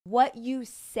What you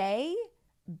say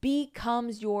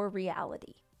becomes your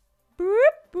reality. Boop,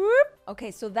 boop. Okay,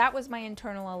 so that was my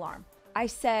internal alarm. I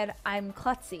said, I'm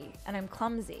klutzy and I'm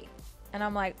clumsy. And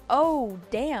I'm like, oh,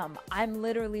 damn, I'm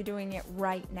literally doing it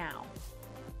right now.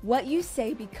 What you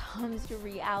say becomes your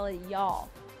reality, y'all.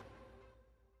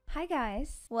 Hi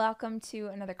guys, welcome to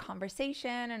another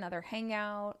conversation, another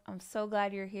hangout. I'm so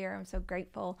glad you're here. I'm so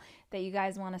grateful that you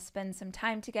guys want to spend some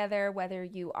time together, whether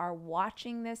you are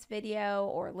watching this video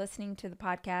or listening to the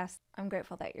podcast. I'm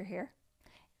grateful that you're here.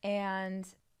 And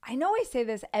I know I say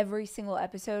this every single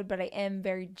episode, but I am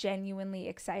very genuinely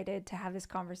excited to have this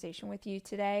conversation with you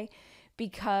today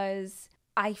because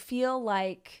I feel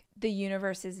like the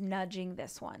universe is nudging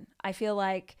this one. I feel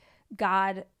like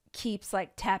God keeps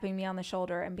like tapping me on the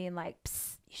shoulder and being like,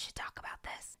 psst, you should talk about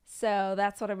this. So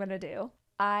that's what I'm going to do.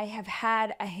 I have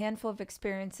had a handful of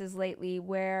experiences lately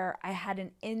where I had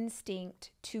an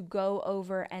instinct to go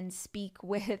over and speak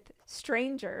with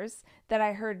strangers that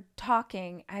I heard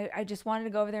talking. I just wanted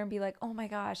to go over there and be like, oh my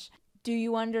gosh, do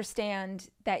you understand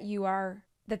that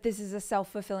that this is a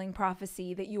self-fulfilling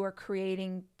prophecy, that you are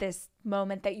creating this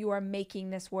moment, that you are making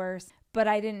this worse? But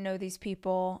I didn't know these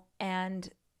people, and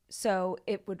so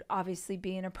it would obviously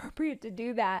be inappropriate to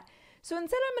do that. So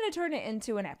instead, I'm going to turn it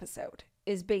into an episode,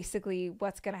 is basically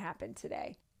what's going to happen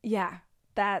today. Yeah,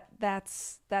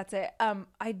 that's it.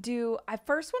 I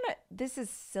first want to, this is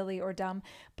silly or dumb,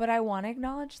 but I want to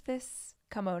acknowledge this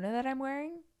kimono that I'm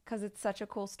wearing because it's such a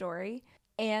cool story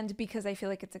and because I feel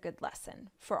like it's a good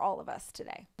lesson for all of us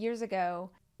today. Years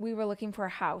ago, we were looking for a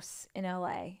house in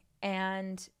LA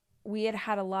and we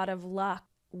had a lot of luck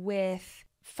with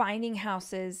finding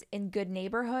houses in good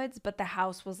neighborhoods, but the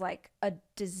house was like a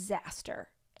disaster.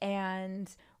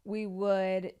 And we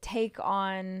would take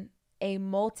on a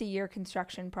multi-year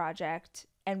construction project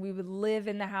and we would live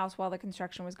in the house while the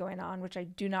construction was going on, which I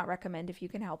do not recommend if you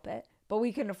can help it, but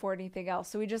we couldn't afford anything else.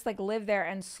 So we just like live there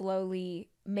and slowly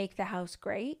make the house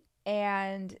great.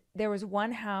 And there was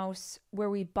one house where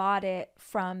we bought it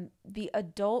from the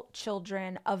adult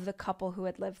children of the couple who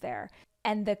had lived there.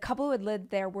 And the couple who had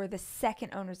lived there were the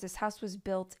second owners. This house was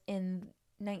built in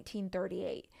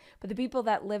 1938, but the people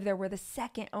that lived there were the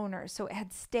second owners. So it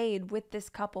had stayed with this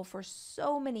couple for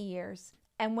so many years.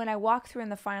 And when I walked through in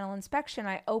the final inspection,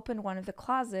 I opened one of the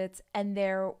closets and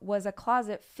there was a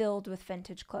closet filled with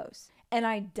vintage clothes. And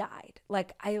I died.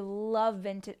 Like, I love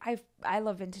vintage. I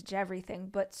love vintage everything,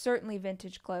 but certainly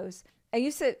vintage clothes. I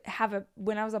used to have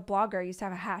when I was a blogger, I used to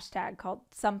have a hashtag called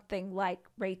something like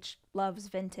Rach loves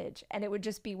vintage. And it would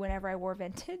just be whenever I wore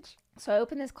vintage. So I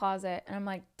opened this closet and I'm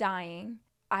like dying.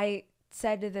 I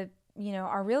said to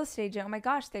our real estate agent, oh my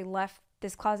gosh, they left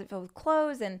this closet filled with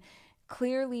clothes. And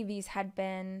clearly these had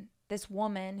been this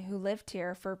woman who lived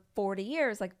here for 40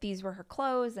 years. Like, these were her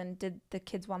clothes, and did the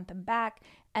kids want them back?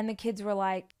 And the kids were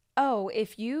like, oh,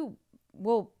 if you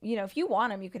want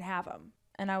them, you can have them.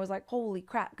 And I was like, holy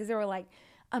crap, because there were like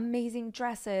amazing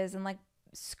dresses and like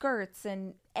skirts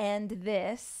and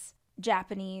this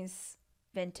Japanese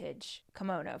vintage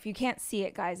kimono. If you can't see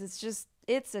it, guys,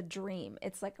 it's a dream.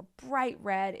 It's like a bright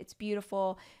red. It's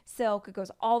beautiful silk. It goes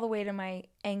all the way to my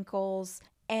ankles.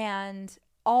 And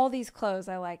all these clothes,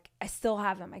 I still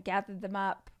have them. I gathered them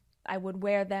up. I would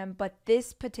wear them. But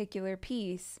this particular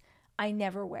piece, I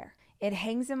never wear. It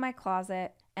hangs in my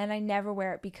closet. And I never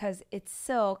wear it because it's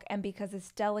silk and because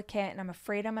it's delicate and I'm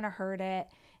afraid I'm going to hurt it.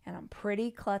 And I'm pretty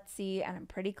klutzy and I'm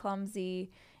pretty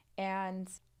clumsy.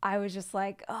 And I was just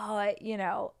like,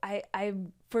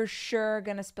 I'm for sure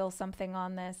going to spill something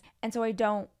on this. And so I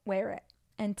don't wear it.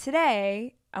 And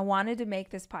today I wanted to make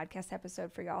this podcast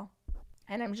episode for y'all.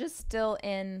 And I'm just still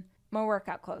in my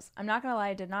workout clothes. I'm not going to lie.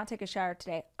 I did not take a shower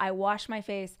today. I washed my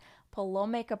face, put a little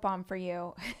makeup on for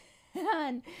you.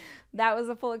 And that was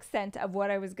the full extent of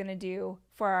what I was going to do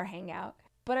for our hangout.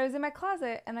 But I was in my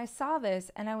closet and I saw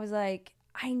this and I was like,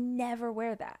 I never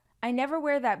wear that. I never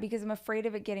wear that because I'm afraid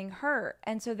of it getting hurt.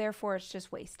 And so therefore it's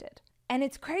just wasted. And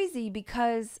it's crazy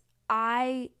because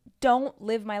I don't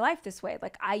live my life this way.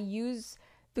 Like, I use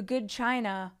the good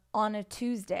china on a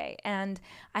Tuesday and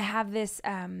I have this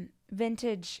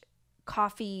vintage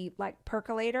coffee like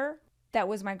percolator that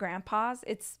was my grandpa's.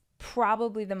 It's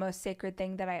probably the most sacred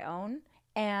thing that I own,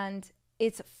 and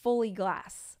it's fully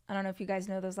glass. I don't know if you guys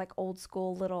know those like old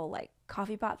school little like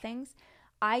coffee pot things.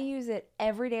 I use it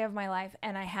every day of my life,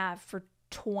 and I have for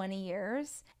 20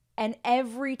 years. And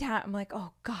every time I'm like,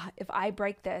 oh God, if I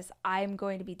break this, I'm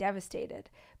going to be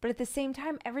devastated. But at the same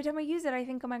time, every time I use it, I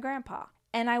think of my grandpa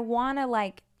and I want to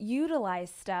like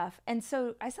utilize stuff. And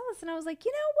so I saw this and I was like,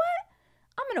 you know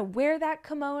what? I'm going to wear that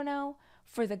kimono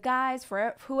for the guys,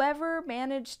 for whoever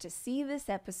managed to see this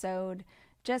episode.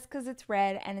 just because it's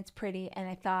red and it's pretty. And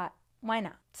I thought, why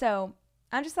not? So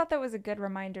I just thought that was a good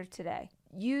reminder today.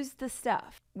 Use the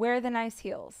stuff. Wear the nice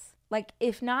heels. Like,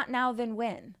 if not now, then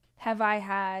when? Have I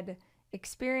had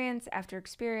experience after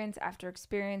experience after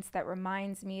experience that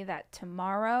reminds me that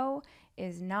tomorrow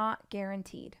is not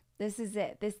guaranteed? This is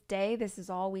it. This day, this is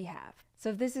all we have. So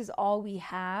if this is all we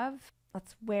have,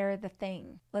 let's wear the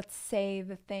thing. Let's say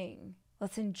the thing.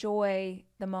 Let's enjoy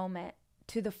the moment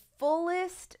to the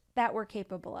fullest that we're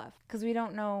capable of, because we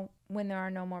don't know when there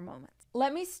are no more moments.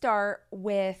 Let me start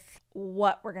with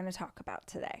what we're going to talk about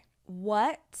today.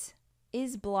 What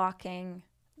is blocking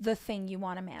the thing you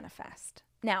want to manifest?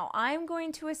 Now, I'm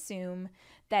going to assume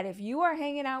that if you are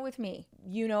hanging out with me,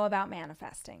 you know about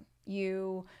manifesting.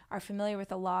 You are familiar with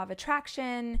the law of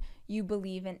attraction. You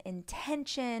believe in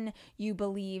intention. You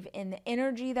believe in the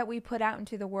energy that we put out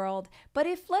into the world. But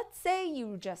if, let's say,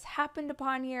 you just happened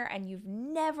upon here and you've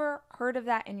never heard of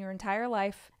that in your entire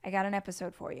life, I got an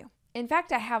episode for you. In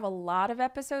fact, I have a lot of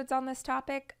episodes on this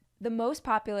topic. The most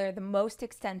popular, the most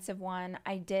extensive one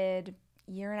I did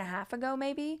a year and a half ago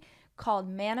maybe, called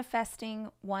Manifesting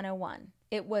 101.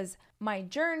 It was my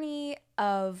journey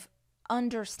of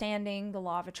understanding the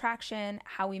law of attraction,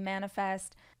 how we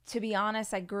manifest. To be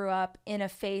honest, I grew up in a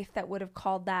faith that would have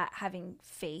called that having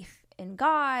faith in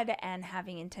God and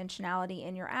having intentionality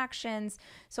in your actions.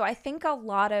 So I think a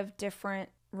lot of different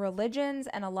religions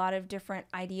and a lot of different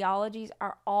ideologies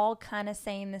are all kind of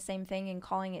saying the same thing and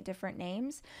calling it different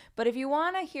names. But if you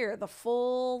want to hear the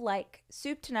full, like,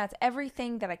 soup to nuts,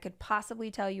 everything that I could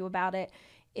possibly tell you about it,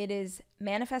 it is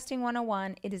Manifesting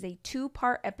 101. It is a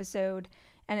 2-part episode,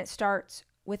 and it starts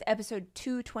with episode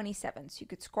 227. So you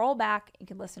could scroll back, you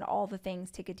can listen to all the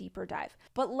things, take a deeper dive.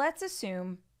 But let's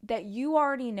assume that you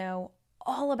already know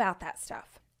all about that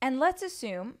stuff. And let's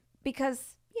assume,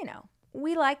 because, you know,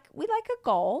 we like a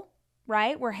goal,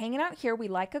 right? We're hanging out here. We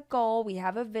like a goal. We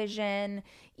have a vision.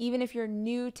 Even if you're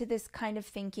new to this kind of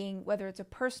thinking, whether it's a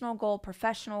personal goal,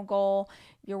 professional goal,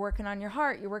 you're working on your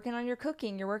heart, you're working on your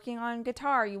cooking, you're working on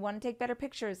guitar, you want to take better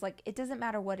pictures, like, it doesn't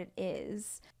matter what it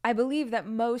is. I believe that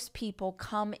most people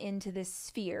come into this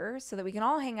sphere so that we can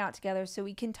all hang out together, so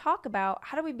we can talk about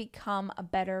how do we become a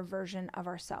better version of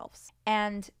ourselves.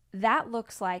 And that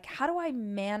looks like, how do I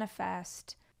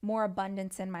manifest more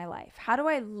abundance in my life? How do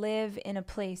I live in a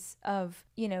place of,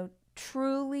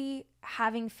 truly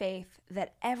having faith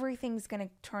that everything's going to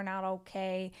turn out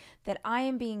okay, that I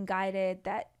am being guided,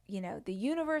 that, the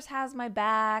universe has my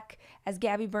back, as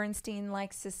Gabby Bernstein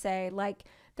likes to say, like,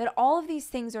 that all of these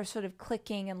things are sort of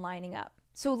clicking and lining up.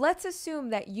 So let's assume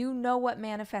that you know what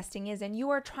manifesting is and you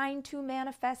are trying to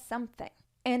manifest something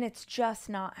and it's just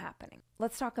not happening.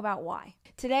 Let's talk about why.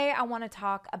 Today, I want to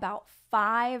talk about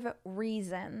 5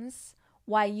 reasons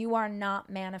why you are not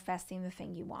manifesting the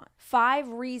thing you want. 5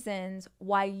 reasons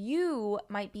why you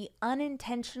might be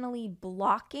unintentionally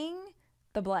blocking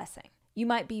the blessing. You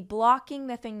might be blocking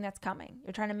the thing that's coming.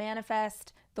 You're trying to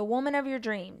manifest the woman of your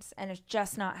dreams and it's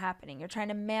just not happening. You're trying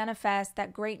to manifest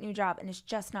that great new job and it's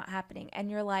just not happening.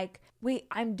 And you're like, wait,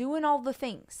 I'm doing all the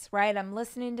things, right? I'm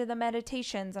listening to the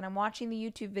meditations and I'm watching the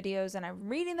YouTube videos and I'm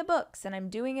reading the books and I'm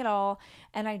doing it all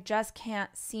and I just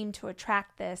can't seem to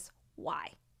attract this.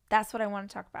 Why? That's what I want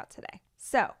to talk about today.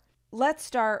 So let's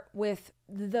start with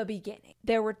the beginning.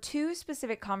 There were 2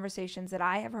 specific conversations that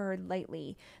I have heard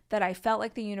lately that I felt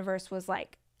like the universe was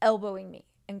like elbowing me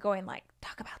and going like,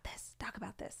 talk about this, talk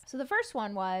about this. So the first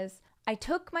one was, I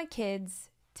took my kids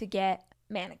to get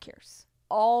manicures.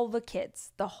 All the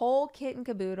kids, the whole kit and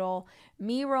caboodle,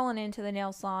 me rolling into the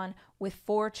nail salon with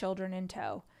 4 children in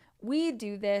tow. We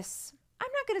do this,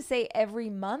 I'm not going to say every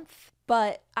month,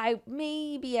 but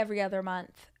maybe every other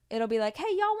month. It'll be like, hey,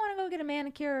 y'all want to go get a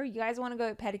manicure? You guys want to go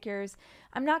get pedicures?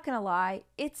 I'm not going to lie.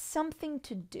 It's something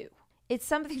to do. It's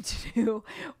something to do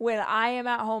when I am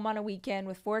at home on a weekend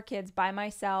with 4 kids by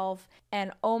myself.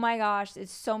 And oh my gosh,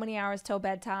 it's so many hours till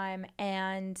bedtime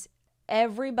and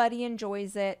everybody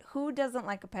enjoys it. Who doesn't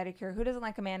like a pedicure? Who doesn't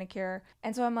like a manicure?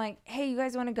 And so I'm like, hey, you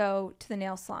guys want to go to the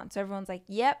nail salon? So everyone's like,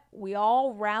 yep. We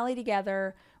all rally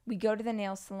together. We go to the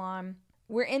nail salon.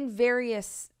 We're in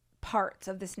various parts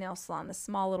of this nail salon, this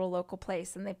small little local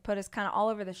place, and they put us kind of all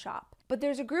over the shop. But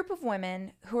there's a group of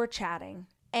women who are chatting,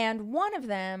 and one of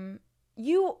them,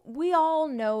 we all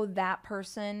know that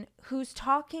person who's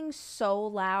talking so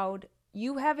loud,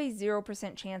 you have a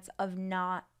 0% chance of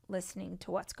not listening to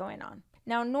what's going on.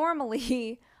 Now,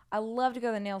 normally, I love to go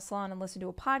to the nail salon and listen to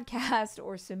a podcast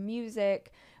or some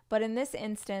music, but in this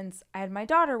instance, I had my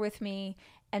daughter with me,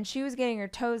 and she was getting her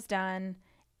toes done,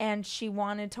 and she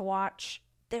wanted to watch.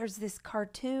 There's this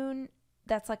cartoon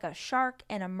that's like a shark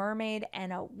and a mermaid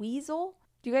and a weasel.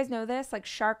 Do you guys know this? Like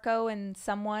Sharko and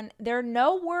someone. There are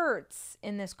no words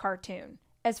in this cartoon.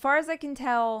 As far as I can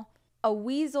tell, a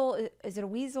weasel, is it a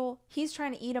weasel? He's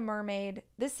trying to eat a mermaid.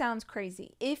 This sounds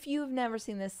crazy. If you've never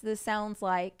seen this, this sounds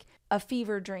like a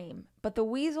fever dream. But the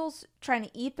weasel's trying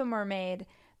to eat the mermaid.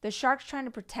 The shark's trying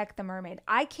to protect the mermaid.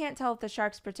 I can't tell if the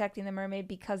shark's protecting the mermaid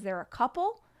because they're a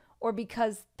couple or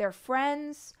because they're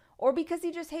friends or because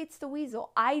he just hates the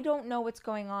weasel. I don't know what's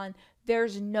going on.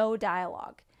 There's no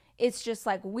dialogue. It's just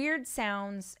like weird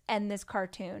sounds and this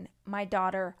cartoon. My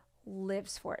daughter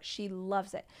lives for it. She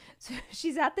loves it. So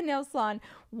she's at the nail salon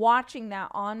watching that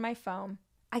on my phone.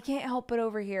 I can't help but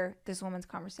overhear this woman's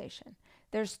conversation.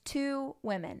 There's two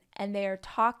women and they are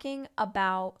talking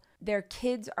about their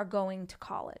kids are going to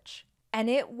college. And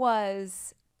it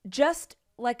was just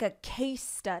like a case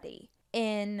study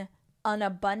in an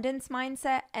abundance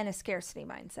mindset and a scarcity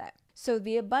mindset. So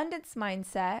the abundance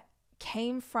mindset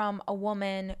came from a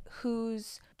woman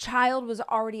whose child was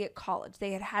already at college.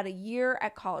 They had had a year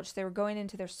at college. They were going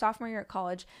into their sophomore year at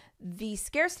college. The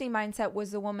scarcity mindset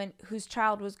was the woman whose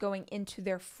child was going into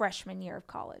their freshman year of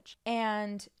college.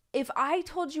 And if I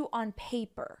told you on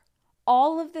paper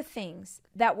all of the things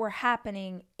that were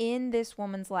happening in this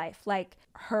woman's life, like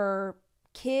her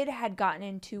kid had gotten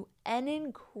into an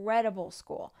incredible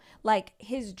school, like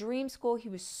his dream school. He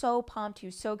was so pumped. He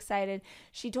was so excited.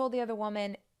 She told the other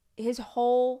woman, his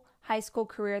whole high school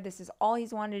career, this is all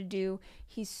he's wanted to do.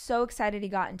 He's so excited he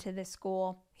got into this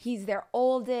school. He's their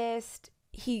oldest.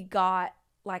 He got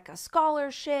like a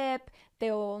scholarship.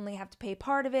 They'll only have to pay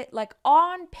part of it. Like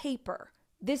on paper,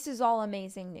 this is all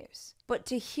amazing news. But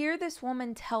to hear this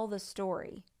woman tell the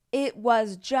story, it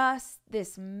was just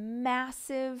this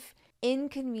massive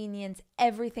inconvenience.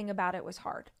 Everything about it was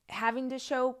hard. Having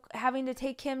to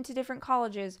take him to different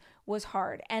colleges was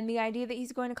hard. And the idea that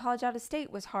he's going to college out of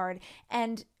state was hard.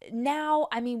 And now,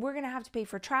 I mean, we're going to have to pay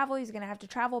for travel. He's going to have to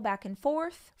travel back and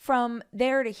forth from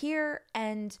there to here.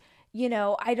 And, you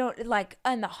know, I don't like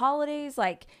on the holidays,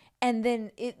 like, and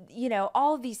then it, you know,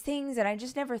 all of these things. And I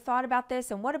just never thought about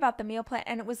this. And what about the meal plan?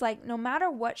 And it was like, no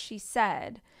matter what she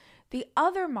said, the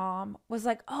other mom was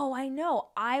like, oh, I know.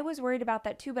 I was worried about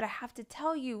that too. But I have to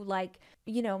tell you, like,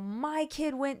 you know, my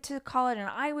kid went to college and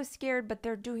I was scared, but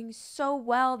they're doing so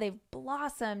well. They've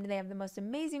blossomed. They have the most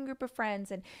amazing group of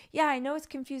friends. And yeah, I know it's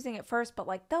confusing at first, but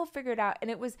like they'll figure it out. And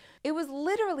it was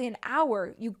literally an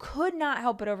hour. You could not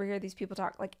help but overhear these people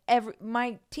talk. Like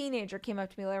my teenager came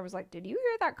up to me later, was like, did you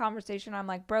hear that conversation? I'm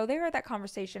like, bro, they heard that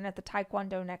conversation at the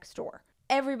Taekwondo next door.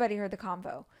 Everybody heard the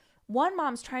convo. One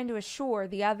mom's trying to assure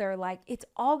the other, like, it's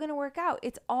all going to work out.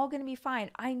 It's all going to be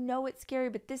fine. I know it's scary,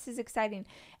 but this is exciting.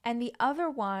 And the other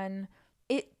one,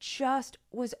 it just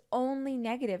was only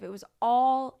negative. It was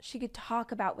all she could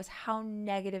talk about was how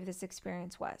negative this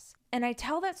experience was. And I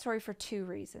tell that story for two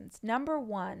reasons. Number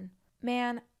one,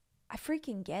 man, I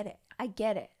freaking get it. I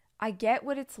get it. I get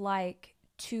what it's like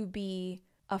to be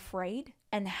afraid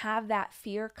and have that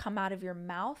fear come out of your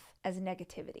mouth as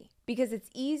negativity, because it's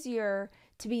easier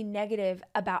to be negative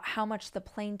about how much the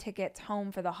plane tickets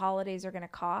home for the holidays are going to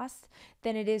cost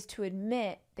than it is to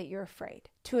admit that you're afraid,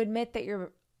 to admit that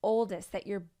your oldest, that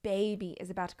your baby is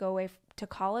about to go away to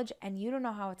college and you don't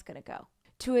know how it's going to go,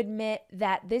 to admit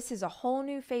that this is a whole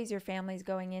new phase your family's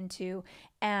going into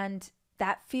and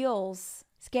that feels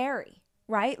scary,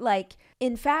 right? Like,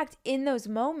 in fact, in those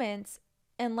moments,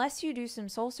 unless you do some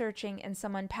soul searching and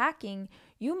some unpacking,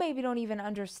 you maybe don't even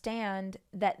understand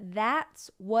that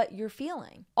that's what you're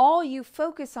feeling. All you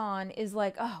focus on is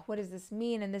like, oh, what does this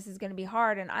mean? And this is going to be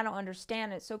hard. And I don't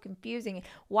understand. It's so confusing.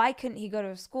 Why couldn't he go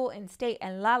to school in state?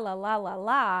 And la, la, la, la,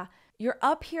 la. You're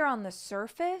up here on the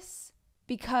surface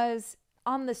because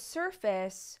on the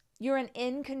surface, you're an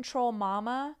in-control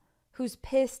mama who's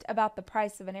pissed about the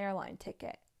price of an airline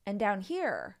ticket. And down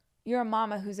here, you're a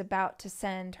mama who's about to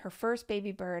send her first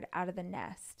baby bird out of the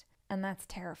nest. And that's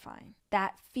terrifying.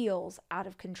 That feels out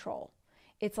of control.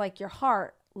 It's like your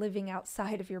heart living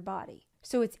outside of your body.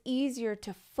 So it's easier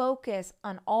to focus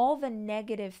on all the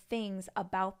negative things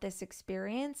about this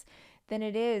experience than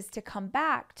it is to come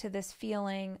back to this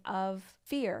feeling of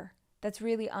fear that's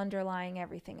really underlying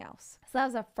everything else. So that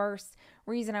was the first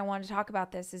reason I wanted to talk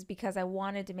about this, is because I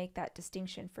wanted to make that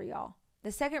distinction for y'all.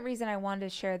 The second reason I wanted to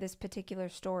share this particular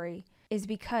story is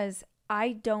because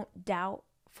I don't doubt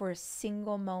for a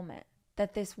single moment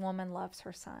that this woman loves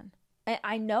her son. And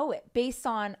I know it based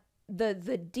on the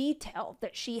detail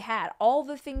that she had, all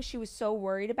the things she was so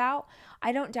worried about.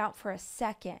 I don't doubt for a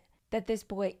second that this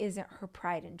boy isn't her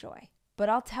pride and joy. But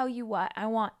I'll tell you what, I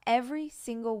want every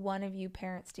single one of you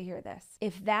parents to hear this.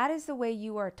 If that is the way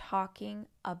you are talking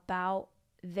about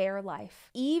their life,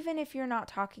 even if you're not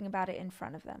talking about it in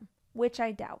front of them, which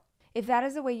I doubt, if that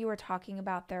is the way you are talking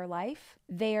about their life,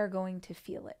 they are going to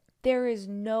feel it. There is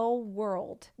no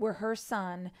world where her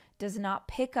son does not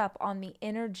pick up on the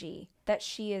energy that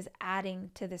she is adding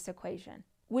to this equation,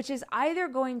 which is either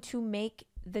going to make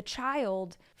the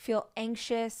child feel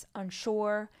anxious,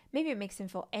 unsure. Maybe it makes him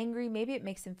feel angry. Maybe it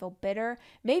makes him feel bitter.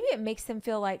 Maybe it makes them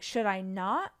feel like, should I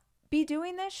not be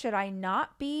doing this? Should I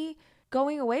not be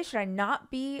going away? Should I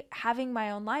not be having my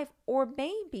own life? Or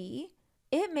maybe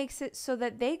it makes it so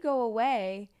that they go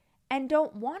away and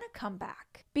don't want to come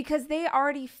back because they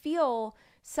already feel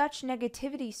such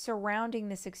negativity surrounding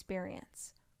this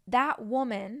experience. That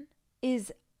woman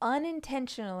is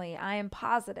unintentionally, I am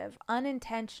positive,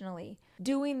 unintentionally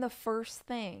doing the first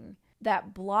thing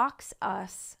that blocks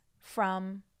us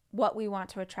from what we want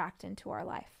to attract into our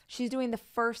life. She's doing the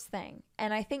first thing,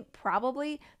 and I think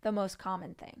probably the most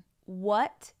common thing.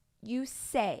 What you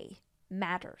say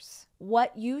matters.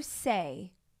 What you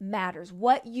say matters.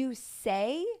 What you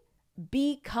say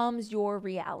becomes your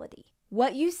reality.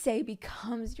 What you say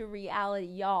becomes your reality,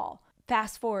 y'all.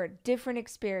 Fast forward, different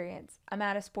experience. I'm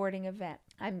at a sporting event.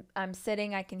 I'm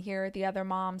sitting, I can hear the other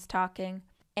moms talking,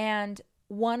 and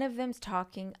one of them's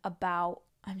talking about,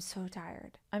 I'm so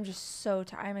tired. I'm just so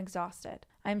tired. I'm exhausted.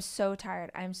 I'm so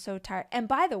tired. I'm so tired. And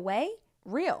by the way,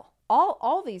 real,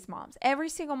 all these moms, every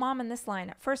single mom in this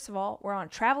lineup, first of all, we're on a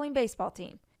traveling baseball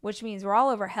team, which means we're all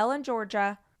over hell in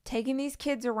Georgia, taking these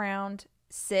kids around,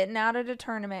 sitting out at a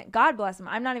tournament. God bless them.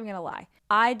 I'm not even going to lie.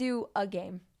 I do a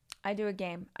game. I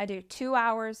do 2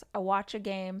 hours. I watch a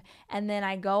game, and then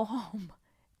I go home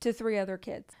to 3 other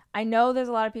kids. I know there's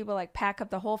a lot of people like pack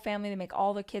up the whole family. They make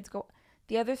all the kids go.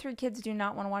 The other 3 kids do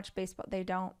not want to watch baseball. They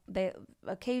don't. They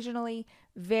occasionally,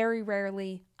 very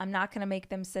rarely, I'm not going to make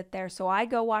them sit there. So I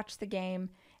go watch the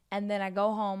game, and then I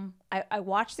go home. I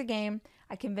watch the game.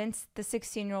 I convince the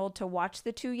 16-year-old to watch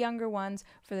the 2 younger ones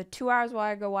for the 2 hours while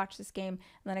I go watch this game.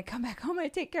 And then I come back home and I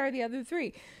take care of the other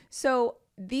 3. So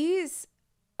these,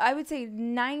 I would say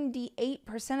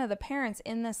 98% of the parents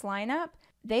in this lineup,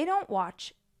 they don't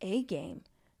watch a game.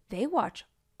 They watch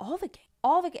all the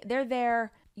game. They're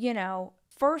there,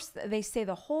 first they say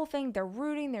the whole thing. They're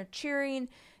rooting, they're cheering.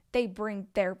 They bring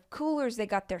their coolers. They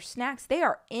got their snacks. They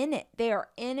are in it. They are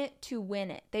in it to win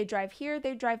it. They drive here.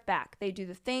 They drive back. They do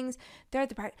the things. They're at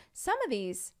the party. Some of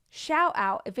these, shout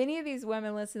out. If any of these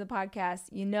women listen to the podcast,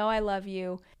 I love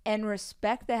you and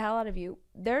respect the hell out of you.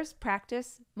 There's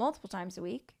practice multiple times a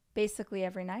week, basically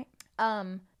every night.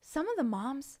 Some of the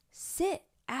moms sit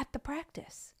at the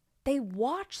practice. They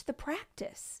watch the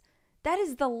practice. That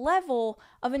is the level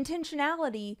of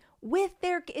intentionality with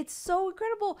it's so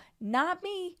incredible. Not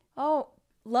me. Oh,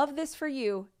 love this for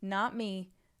you. Not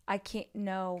me. I can't,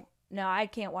 no, I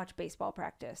can't watch baseball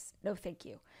practice. No, thank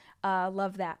you.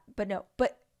 Love that. But no,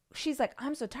 but she's like,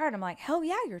 I'm so tired. I'm like, hell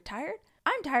yeah, you're tired.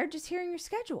 I'm tired just hearing your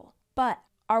schedule. But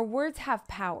our words have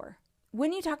power.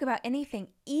 When you talk about anything,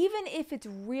 even if it's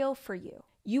real for you,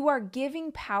 you are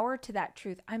giving power to that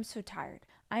truth. I'm so tired.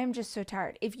 I am just so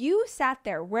tired. If you sat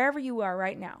there wherever you are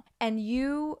right now and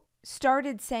you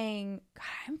started saying, God,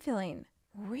 I'm feeling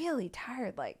really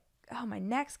tired. Like, oh, my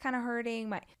neck's kind of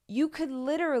hurting. You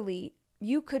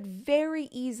could very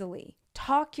easily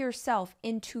talk yourself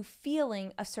into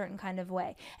feeling a certain kind of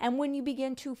way. And when you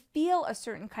begin to feel a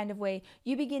certain kind of way,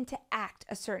 you begin to act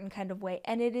a certain kind of way.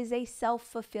 And it is a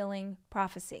self-fulfilling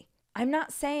prophecy. I'm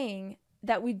not saying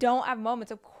that we don't have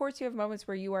moments. Of course you have moments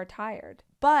where you are tired.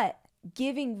 But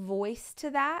giving voice to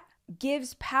that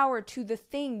gives power to the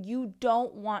thing you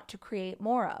don't want to create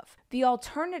more of. The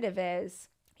alternative is,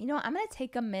 I'm going to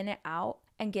take a minute out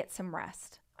and get some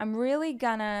rest. I'm really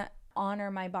going to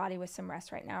honor my body with some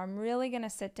rest right now. I'm really going to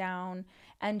sit down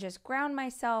and just ground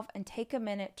myself and take a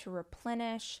minute to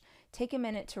replenish, take a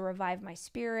minute to revive my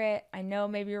spirit. I know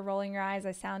maybe you're rolling your eyes.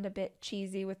 I sound a bit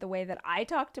cheesy with the way that I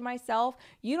talk to myself.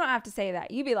 You don't have to say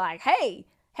that. You be like, hey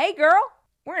girl,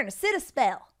 we're going to sit a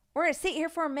spell. We're going to sit here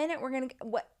for a minute. We're going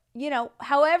to,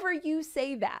 however you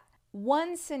say that.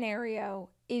 One scenario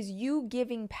is you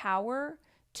giving power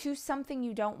to something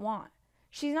you don't want.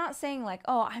 She's not saying like,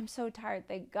 oh, I'm so tired,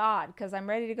 thank God, because I'm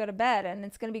ready to go to bed and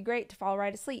it's going to be great to fall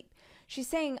right asleep. She's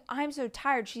saying, I'm so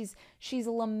tired. She's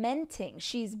lamenting.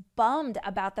 She's bummed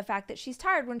about the fact that she's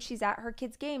tired when she's at her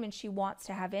kid's game and she wants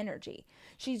to have energy.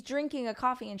 She's drinking a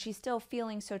coffee and she's still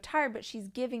feeling so tired, but she's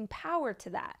giving power to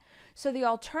that. So the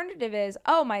alternative is,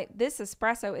 this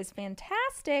espresso is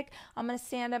fantastic. I'm going to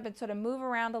stand up and sort of move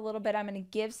around a little bit. I'm going to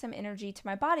give some energy to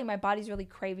my body. My body's really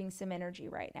craving some energy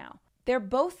right now. They're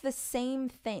both the same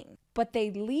thing, but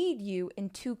they lead you in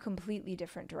 2 completely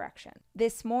different directions.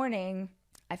 This morning,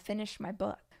 I finished my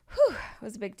book. It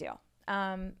was a big deal.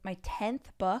 My 10th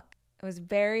book. It was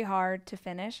very hard to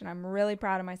finish, and I'm really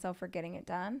proud of myself for getting it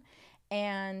done.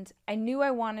 And I knew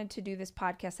I wanted to do this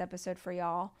podcast episode for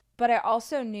y'all, but I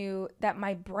also knew that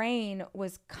my brain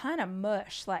was kind of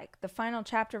mush. Like the final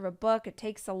chapter of a book, it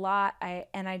takes a lot.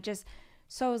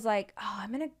 So I was like, oh,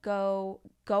 I'm going to go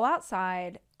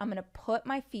outside. I'm going to put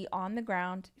my feet on the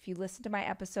ground. If you listen to my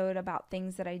episode about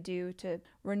things that I do to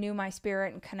renew my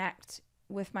spirit and connect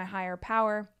with my higher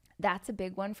power, that's a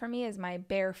big one for me, is my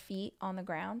bare feet on the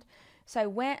ground. So I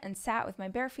went and sat with my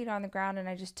bare feet on the ground, and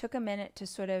I just took a minute to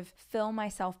sort of fill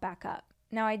myself back up.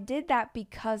 Now, I did that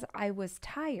because I was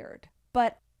tired,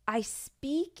 but I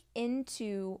speak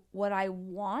into what I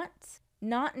want,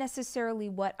 not necessarily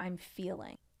what I'm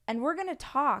feeling. And we're going to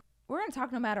talk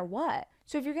no matter what.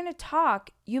 So if you're going to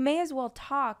talk, you may as well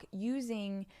talk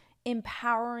using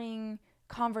empowering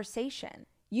conversation,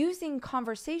 using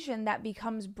conversation that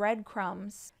becomes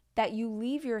breadcrumbs that you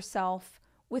leave yourself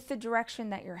with the direction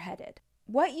that you're headed.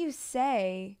 What you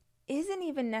say isn't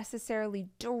even necessarily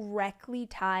directly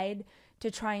tied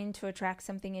to trying to attract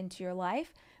something into your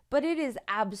life, but it is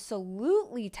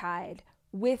absolutely tied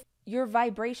with your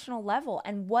vibrational level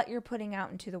and what you're putting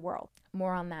out into the world.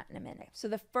 More on that in a minute. So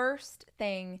the first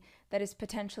thing that is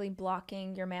potentially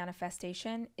blocking your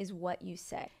manifestation is what you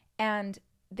say. And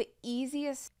the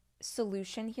easiest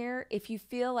solution here, if you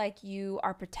feel like you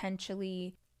are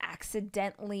potentially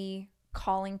accidentally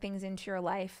calling things into your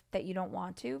life that you don't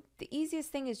want to, the easiest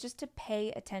thing is just to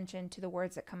pay attention to the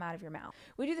words that come out of your mouth.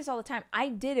 We do this all the time. I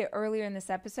did it earlier in this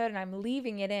episode, and I'm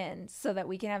leaving it in so that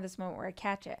we can have this moment where I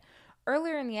catch it.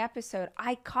 Earlier in the episode,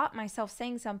 I caught myself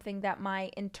saying something that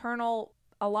my internal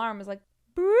alarm was like,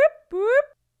 boop, boop.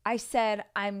 I said,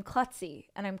 I'm klutzy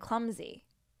and I'm clumsy.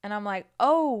 And I'm like,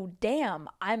 oh, damn,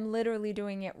 I'm literally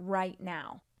doing it right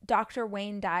now. Dr.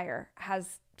 Wayne Dyer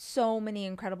has so many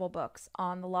incredible books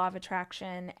on the law of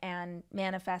attraction and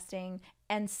manifesting.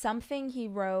 And something he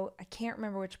wrote, I can't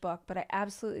remember which book, but I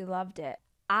absolutely loved it.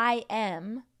 I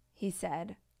am, he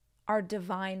said, are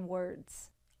divine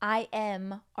words. I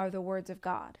am are the words of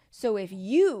God. So if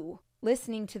you,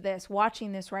 listening to this,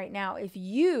 watching this right now, if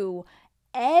you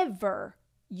ever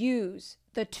use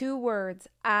the two words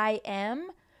I am,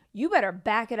 you better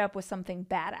back it up with something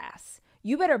badass.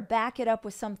 You better back it up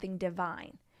with something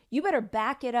divine. You better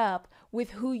back it up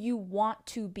with who you want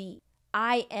to be.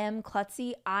 I am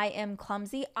klutzy. I am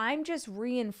clumsy. I'm just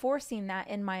reinforcing that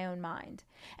in my own mind.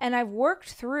 And I've worked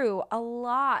through a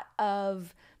lot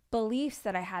of beliefs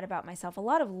that I had about myself, a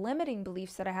lot of limiting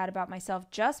beliefs that I had about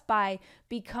myself just by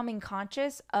becoming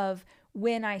conscious of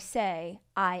when I say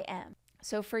I am.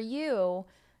 So for you,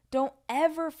 don't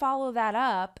ever follow that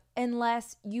up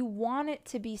unless you want it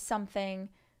to be something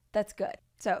that's good.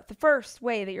 So the first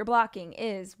way that you're blocking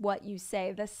is what you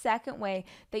say. The second way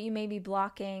that you may be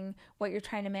blocking what you're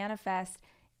trying to manifest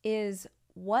is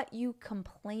what you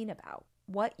complain about.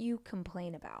 What you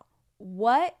complain about.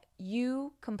 What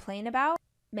you complain about,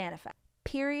 manifest.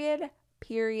 Period.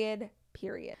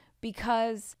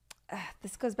 Because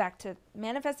this goes back to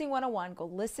Manifesting 101. Go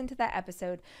listen to that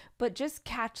episode. But just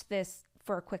catch this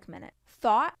for a quick minute.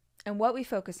 Thought and what we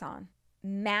focus on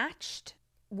matched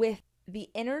with the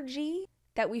energy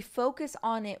that we focus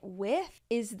on it with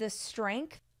is the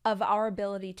strength of our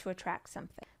ability to attract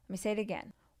something. Let me say it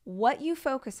again. What you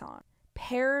focus on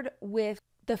paired with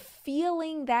the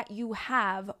feeling that you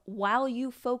have while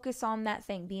you focus on that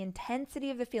thing, the intensity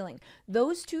of the feeling,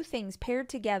 those two things paired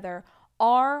together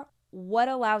are what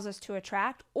allows us to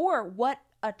attract or what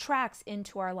attracts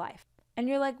into our life. And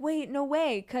you're like, wait, no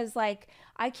way. Because like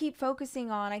I keep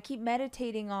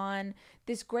meditating on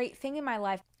this great thing in my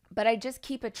life, but I just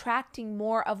keep attracting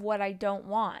more of what I don't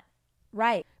want.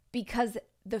 Right. Because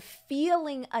the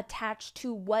feeling attached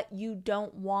to what you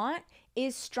don't want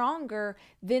is stronger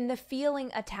than the feeling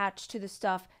attached to the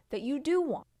stuff that you do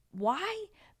want. Why?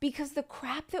 Because the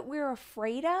crap that we're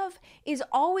afraid of is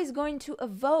always going to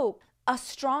evoke a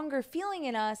stronger feeling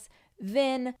in us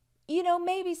than,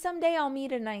 maybe someday I'll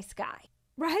meet a nice guy,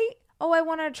 right? Oh, I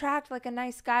want to attract like a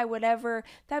nice guy, whatever.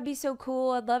 That'd be so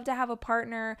cool. I'd love to have a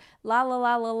partner. La, la,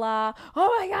 la, la, la.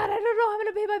 Oh my God, I don't know how I'm going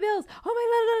to pay my bills. Oh my,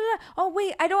 la, la, la. Oh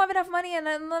wait, I don't have enough money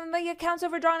and my account's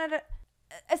overdrawn.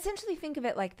 Essentially think of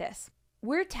it like this.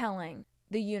 We're telling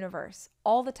the universe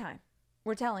all the time.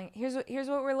 We're telling, here's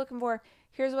what we're looking for.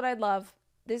 Here's what I'd love.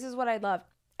 This is what I'd love.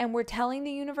 And we're telling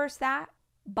the universe that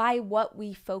by what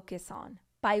we focus on,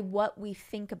 by what we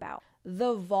think about.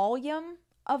 The volume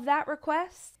of that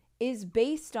request is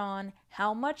based on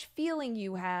how much feeling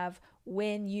you have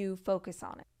when you focus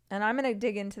on it. And I'm going to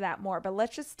dig into that more, but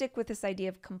let's just stick with this idea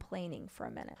of complaining for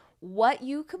a minute. What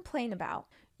you complain about,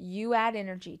 you add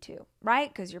energy to, right?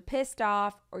 Because you're pissed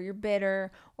off or you're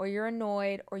bitter or you're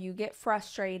annoyed or you get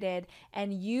frustrated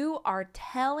and you are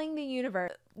telling the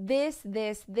universe, this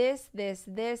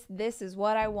is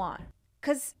what I want.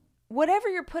 Because whatever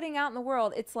you're putting out in the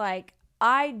world, it's like,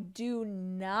 I do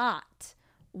not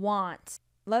want,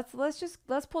 let's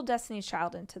pull Destiny's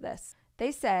Child into this.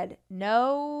 They said,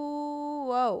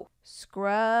 no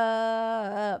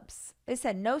scrubs. They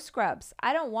said, no scrubs.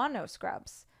 I don't want no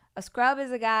scrubs. A scrub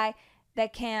is a guy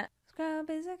that can't, scrub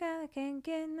is a guy that can't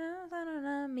get nothing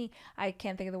on me. I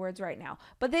can't think of the words right now.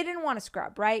 But they didn't want a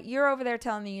scrub, right? You're over there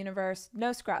telling the universe,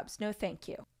 no scrubs, no thank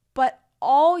you. But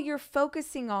all you're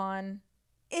focusing on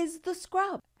is the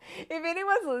scrub. If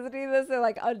anyone's listening to this, they're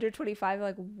like under 25, they're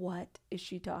like, what is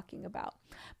she talking about?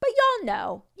 But y'all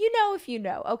know. You know if you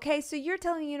know, okay? So you're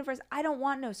telling the universe, I don't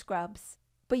want no scrubs.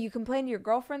 But you complain to your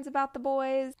girlfriends about the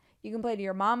boys. You complain to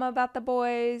your mama about the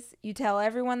boys. You tell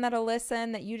everyone that'll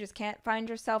listen that you just can't find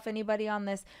yourself anybody on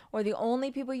this, or the only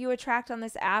people you attract on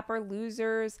this app are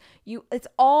losers. It's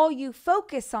all you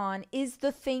focus on is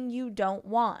the thing you don't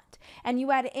want. And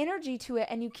you add energy to it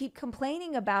and you keep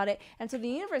complaining about it. And so the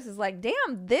universe is like,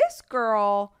 damn, this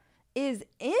girl is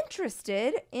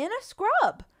interested in a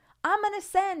scrub. I'm going to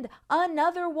send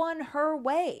another one her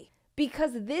way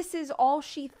because this is all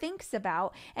she thinks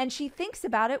about. And she thinks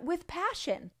about it with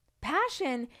passion.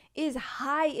 Passion is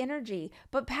high energy,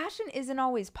 but passion isn't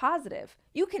always positive.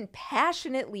 You can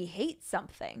passionately hate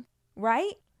something,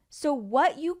 right? So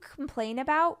what you complain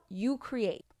about, you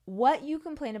create. What you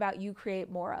complain about, you create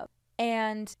more of.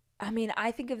 And I mean, I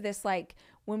think of this like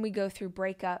when we go through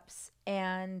breakups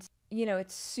and, you know,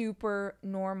 it's super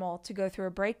normal to go through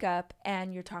a breakup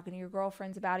and you're talking to your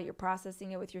girlfriends about it. You're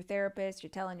processing it with your therapist. You're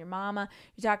telling your mama,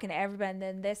 you're talking to everybody, and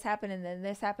then this happened, and then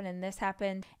this happened, and this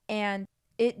happened. And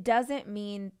it doesn't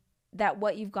mean that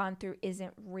what you've gone through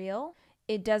isn't real.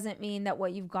 It doesn't mean that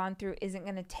what you've gone through isn't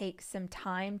going to take some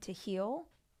time to heal.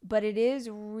 But it is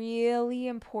really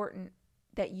important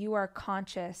that you are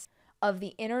conscious of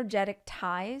the energetic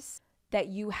ties that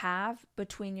you have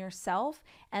between yourself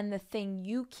and the thing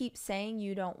you keep saying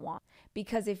you don't want.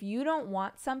 Because if you don't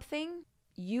want something,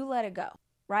 you let it go,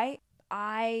 right?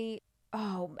 I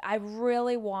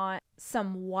really want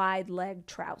some wide leg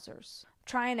trousers.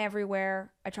 Trying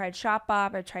everywhere. I tried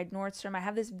Shopbop, I tried Nordstrom. I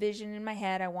have this vision in my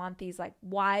head. I want these like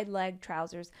wide leg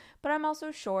trousers, but I'm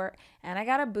also short and I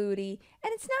got a booty,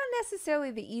 and it's not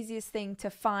necessarily the easiest thing to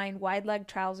find wide leg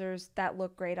trousers that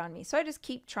look great on me. So I just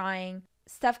keep trying.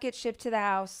 Stuff gets shipped to the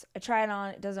house. I try it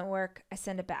on, it doesn't work. I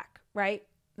send it back, right?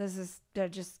 They're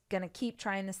just going to keep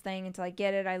trying this thing until I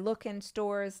get it. I look in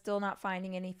stores, still not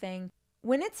finding anything.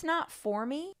 When it's not for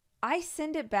me, I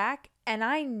send it back and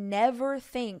I never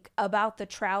think about the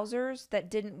trousers that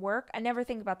didn't work. I never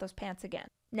think about those pants again.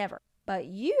 Never. But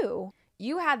you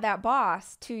had that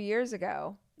boss 2 years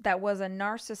ago that was a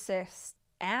narcissist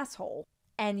asshole,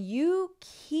 and you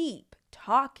keep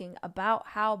talking about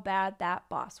how bad that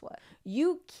boss was.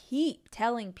 You keep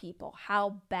telling people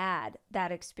how bad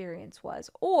that experience was.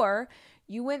 Or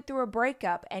you went through a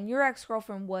breakup and your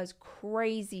ex-girlfriend was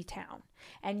crazy town.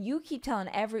 And you keep telling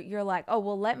you're like, oh,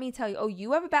 well, let me tell you. Oh,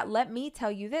 you have a bad, let me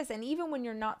tell you this. And even when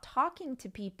you're not talking to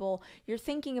people, you're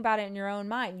thinking about it in your own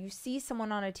mind. You see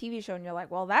someone on a TV show and you're like,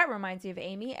 well, that reminds me of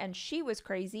Amy and she was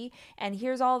crazy. And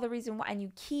here's all the reason why. And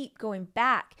you keep going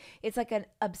back. It's like an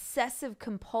obsessive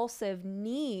compulsive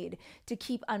need to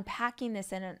keep unpacking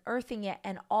this and unearthing it.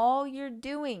 And all you're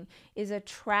doing is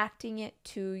attracting it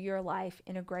to your life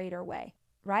in a greater way,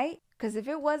 right? Because if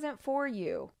it wasn't for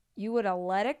you, you would have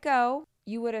let it go.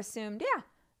 You would have assumed, yeah,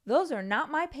 those are not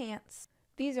my pants.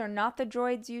 These are not the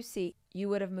droids you see. You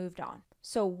would have moved on.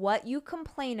 So what you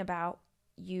complain about,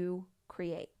 you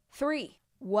create. 3,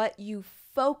 what you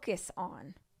focus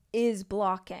on is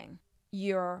blocking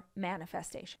your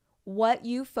manifestation. What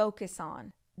you focus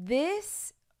on.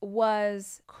 This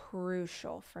was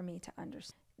crucial for me to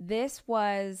understand. This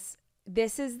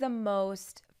is the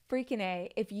most freaking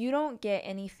A. If you don't get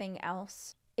anything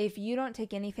else, if you don't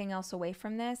take anything else away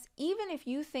from this, even if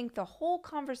you think the whole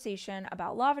conversation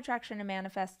about law of attraction and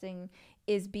manifesting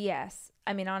is BS,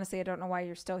 I mean, honestly, I don't know why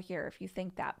you're still here if you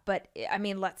think that. But I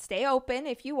mean, let's stay open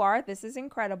if you are. This is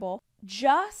incredible.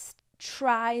 Just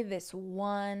try this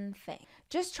one thing.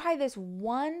 Just try this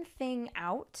one thing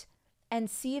out and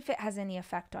see if it has any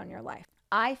effect on your life.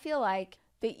 I feel like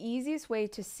the easiest way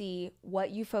to see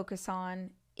what you focus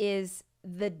on is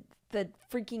the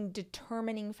freaking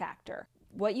determining factor.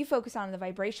 What you focus on, the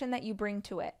vibration that you bring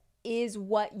to it, is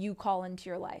what you call into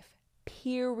your life,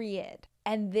 period.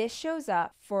 And this shows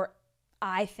up for,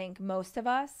 I think, most of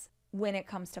us when it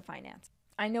comes to finance.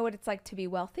 I know what it's like to be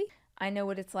wealthy. I know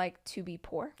what it's like to be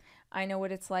poor. I know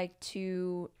what it's like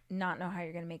to not know how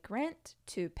you're going to make rent,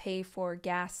 to pay for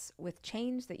gas with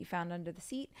change that you found under the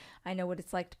seat. I know what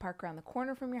it's like to park around the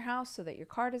corner from your house so that your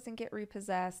car doesn't get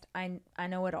repossessed. I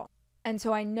know it all. And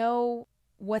so I know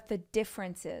what the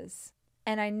difference is.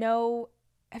 And I know,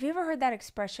 have you ever heard that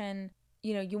expression,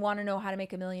 you want to know how to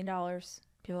make $1 million?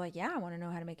 People are like, yeah, I want to know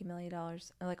how to make $1 million.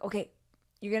 I'm like, okay,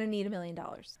 you're going to need $1 million.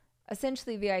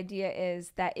 Essentially, the idea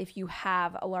is that if you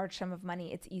have a large sum of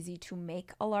money, it's easy to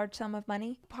make a large sum of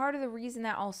money. Part of the reason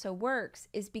that also works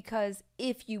is because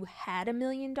if you had $1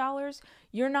 million,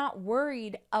 you're not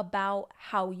worried about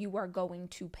how you are going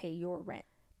to pay your rent.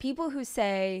 People who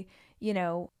say,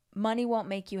 money won't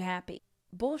make you happy.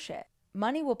 Bullshit.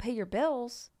 Money will pay your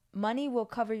bills. Money will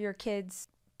cover your kids'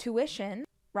 tuition,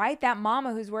 right? That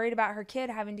mama who's worried about her kid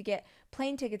having to get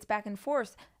plane tickets back and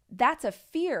forth, that's a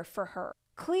fear for her.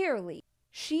 Clearly,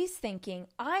 she's thinking,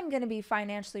 I'm going to be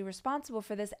financially responsible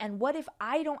for this. And what if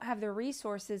I don't have the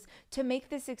resources to make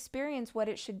this experience what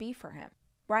it should be for him,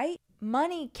 right?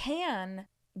 Money can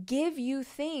give you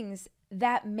things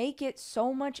that make it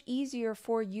so much easier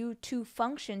for you to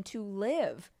function, to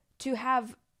live, to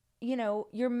have,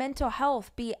 your mental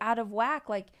health be out of whack.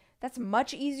 Like, that's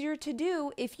much easier to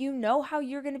do if you know how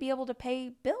you're going to be able to pay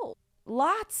bills.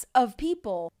 Lots of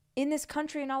people in this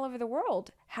country and all over the world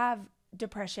have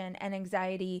depression and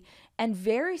anxiety and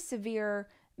very severe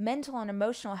mental and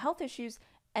emotional health issues,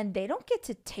 and they don't get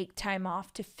to take time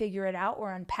off to figure it out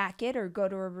or unpack it or go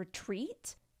to a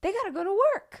retreat. They got to go to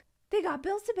work. They got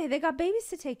bills to pay. They got babies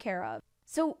to take care of.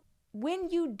 So when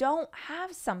you don't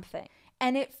have something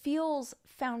and it feels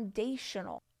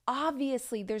foundational,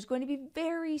 obviously there's going to be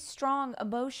very strong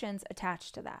emotions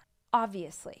attached to that.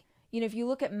 Obviously. If you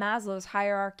look at Maslow's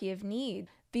hierarchy of need,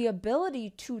 the ability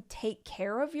to take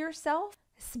care of yourself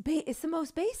is the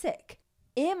most basic.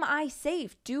 Am I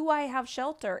safe? Do I have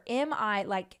shelter? Can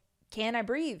I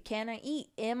breathe? Can I eat?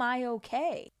 Am I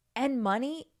okay? And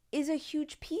money is a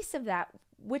huge piece of that,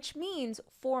 which means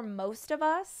for most of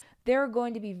us, there are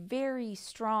going to be very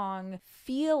strong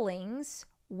feelings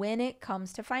when it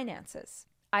comes to finances.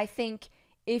 I think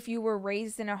if you were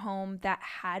raised in a home that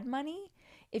had money,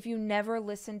 if you never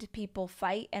listened to people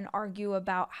fight and argue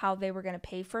about how they were going to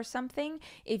pay for something,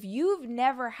 if you've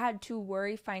never had to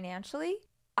worry financially,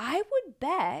 I would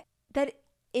bet that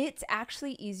it's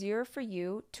actually easier for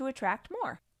you to attract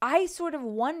more. I sort of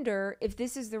wonder if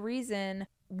this is the reason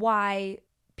why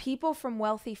people from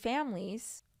wealthy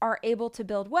families are able to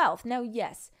build wealth. Now,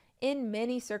 yes, in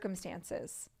many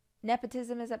circumstances,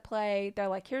 nepotism is at play. They're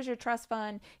like, here's your trust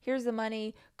fund, here's the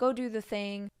money, go do the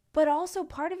thing. But also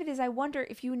part of it is I wonder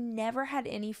if you never had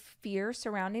any fear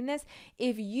surrounding this,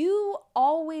 if you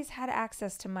always had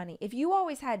access to money, if you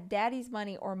always had daddy's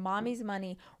money or mommy's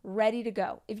money ready to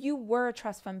go, if you were a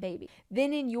trust fund baby,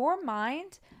 then in your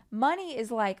mind, money is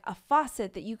like a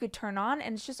faucet that you could turn on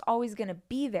and it's just always going to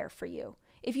be there for you.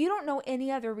 If you don't know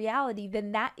any other reality,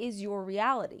 then that is your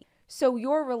reality. So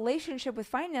your relationship with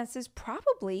finances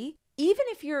probably, even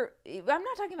if I'm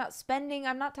not talking about spending,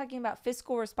 I'm not talking about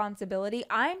fiscal responsibility,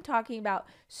 I'm talking about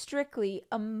strictly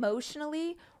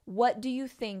emotionally, what do you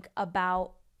think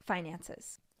about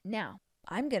finances? Now,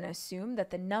 I'm going to assume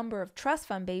that the number of trust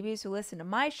fund babies who listen to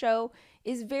my show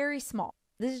is very small.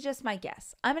 This is just my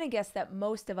guess. I'm going to guess that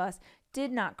most of us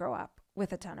did not grow up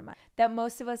with a ton of money, that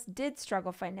most of us did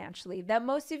struggle financially, that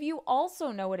most of you also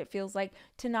know what it feels like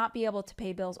to not be able to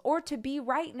pay bills or to be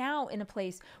right now in a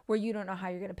place where you don't know how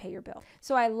you're going to pay your bill.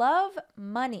 So I love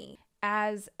money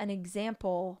as an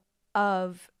example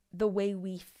of the way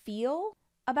we feel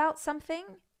about something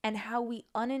and how we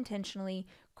unintentionally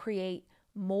create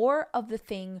more of the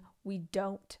thing we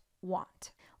don't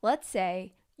want. Let's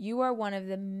say you are one of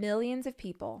the millions of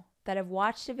people that have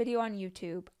watched a video on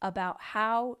YouTube about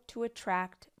how to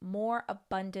attract more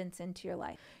abundance into your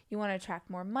life. You want to attract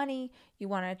more money, you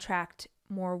want to attract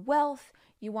more wealth,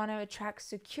 you want to attract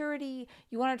security,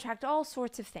 you want to attract all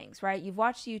sorts of things, right? You've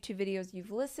watched YouTube videos,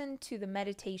 you've listened to the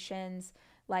meditations,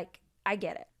 I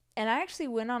get it. And I actually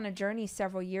went on a journey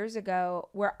several years ago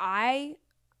where I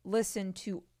listened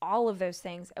to all of those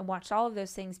things and watched all of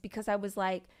those things because I was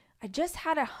like, I just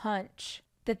had a hunch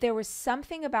that there was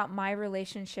something about my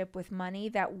relationship with money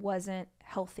that wasn't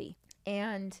healthy.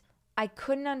 And I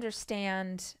couldn't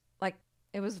understand,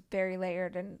 it was very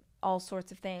layered and all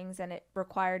sorts of things. And it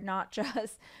required not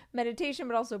just meditation,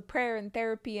 but also prayer and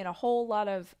therapy and a whole lot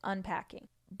of unpacking.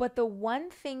 But the one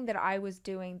thing that I was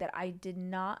doing that I did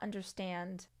not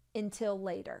understand until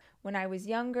later, when I was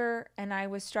younger and I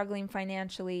was struggling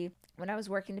financially, when I was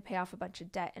working to pay off a bunch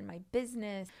of debt in my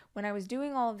business, when I was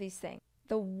doing all of these things,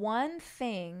 the one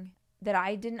thing that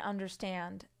I didn't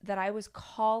understand that I was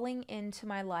calling into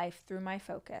my life through my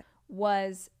focus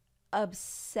was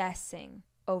obsessing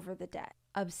over the debt.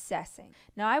 Obsessing.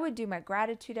 Now, I would do my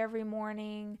gratitude every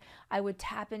morning. I would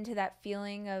tap into that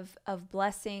feeling of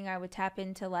blessing. I would tap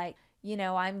into like,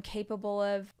 I'm capable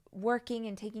of working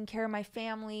and taking care of my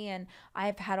family, and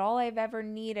I've had all I've ever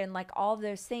needed, and like all of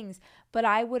those things. But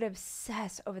I would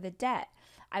obsess over the debt.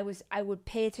 I would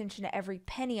pay attention to every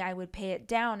penny. I would pay it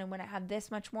down. And when I have this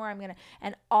much more,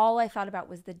 and all I thought about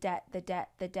was the debt, the debt,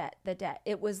 the debt, the debt.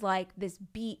 It was like this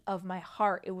beat of my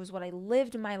heart. It was what I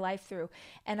lived my life through.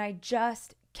 And I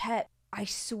just kept, I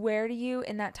swear to you,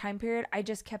 in that time period, I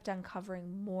just kept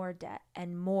uncovering more debt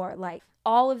and more. Like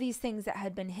all of these things that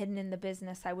had been hidden in the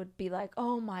business, I would be like,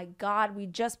 oh my God, we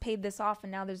just paid this off.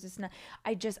 And now there's this.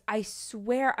 I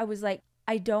swear, I was like,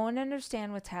 I don't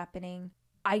understand what's happening.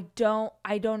 I don't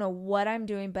know what I'm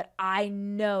doing, but I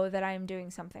know that I am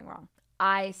doing something wrong.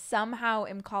 I somehow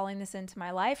am calling this into my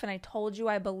life. And I told you,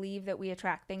 I believe that we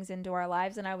attract things into our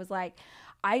lives. And I was like,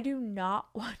 I do not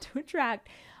want to attract.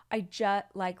 I just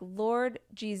like, Lord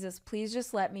Jesus, please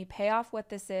just let me pay off what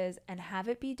this is and have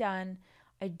it be done.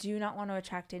 I do not want to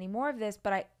attract any more of this,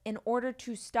 but in order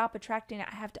to stop attracting it,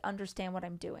 I have to understand what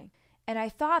I'm doing. And I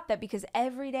thought that because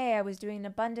every day I was doing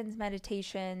abundance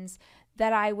meditations,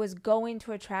 that I was going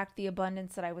to attract the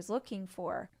abundance that I was looking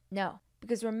for. No,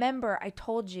 because remember, I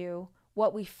told you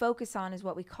what we focus on is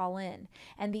what we call in.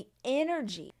 And the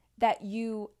energy that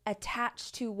you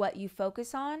attach to what you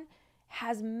focus on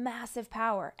has massive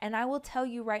power. And I will tell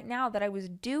you right now that I was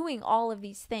doing all of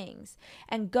these things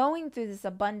and going through this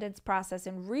abundance process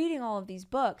and reading all of these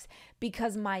books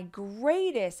because my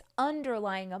greatest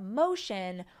underlying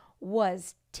emotion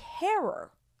was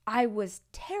terror. I was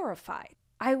terrified.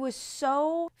 I was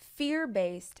so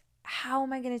fear-based. How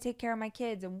am I going to take care of my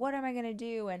kids? And what am I going to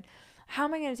do? And how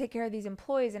am I going to take care of these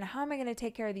employees? And how am I going to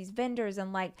take care of these vendors?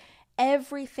 And like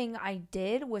everything I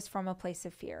did was from a place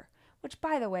of fear, which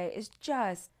by the way is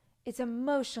just, it's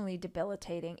emotionally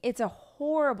debilitating. It's a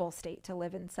horrible state to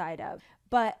live inside of.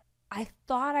 But I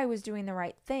thought I was doing the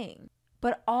right thing.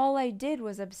 But all I did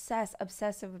was obsess.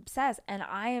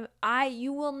 And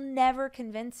you will never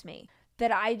convince me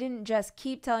that I didn't just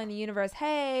keep telling the universe,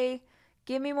 hey,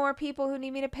 give me more people who need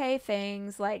me to pay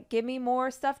things. Like, give me more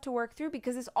stuff to work through,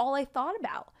 because it's all I thought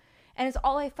about. And it's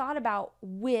all I thought about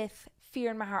with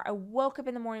fear in my heart. I woke up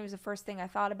in the morning. It was the first thing I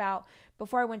thought about.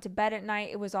 Before I went to bed at night,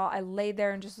 it was all, I laid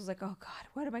there and just was like, oh God,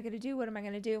 what am I going to do? What am I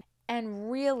going to do?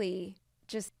 And really,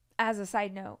 just as a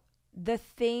side note, the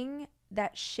thing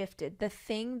that shifted, the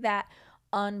thing that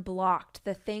unblocked,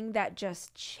 the thing that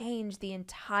just changed the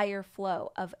entire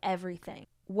flow of everything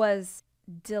was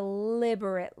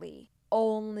deliberately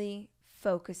only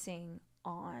focusing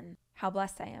on how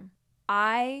blessed I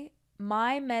am.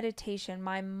 My meditation,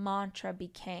 my mantra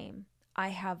became, I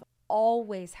have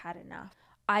always had enough.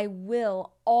 I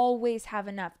will always have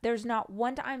enough. There's not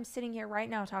one time, I'm sitting here right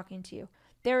now talking to you.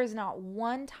 There is not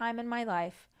one time in my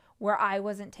life where I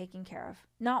wasn't taken care of.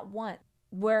 Not one.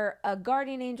 Where a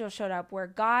guardian angel showed up, where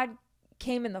God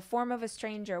came in the form of a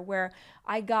stranger, where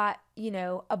I got,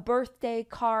 a birthday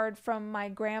card from my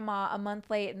grandma a month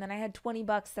late, and then I had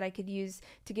 $20 that I could use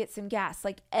to get some gas.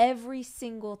 Like every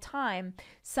single time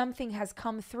something has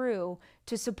come through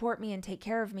to support me and take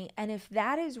care of me. And if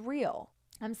that is real,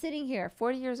 I'm sitting here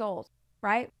 40 years old,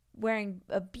 right? Wearing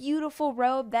a beautiful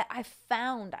robe that I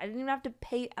found. I didn't even have to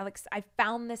pay. I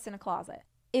found this in a closet.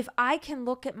 If I can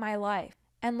look at my life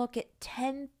and look at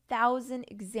 10,000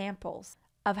 examples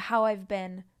of how I've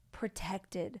been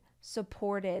protected,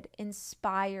 supported,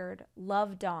 inspired,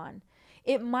 loved on,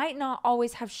 it might not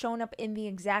always have shown up in the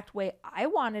exact way I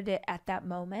wanted it at that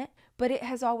moment, but it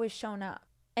has always shown up.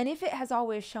 And if it has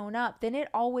always shown up, then it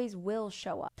always will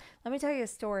show up. Let me tell you a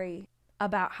story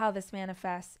about how this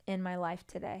manifests in my life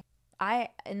today.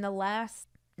 In the last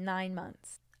 9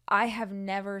 months, I have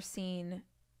never seen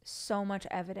so much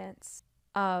evidence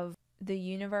of the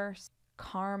universe,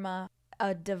 karma,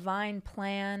 a divine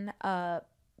plan,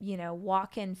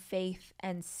 walk in faith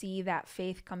and see that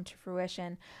faith come to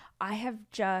fruition. I have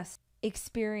just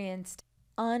experienced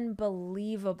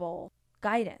unbelievable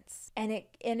guidance, and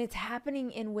it's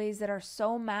happening in ways that are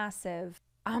so massive.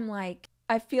 I'm like,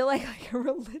 I feel like a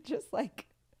religious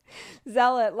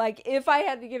zealot. Like if I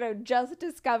had, just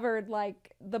discovered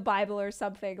like the Bible or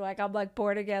something, like I'm like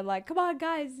born again, like, come on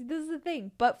guys, this is the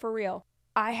thing. But for real,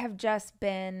 I have just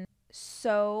been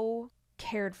so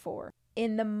cared for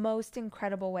in the most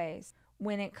incredible ways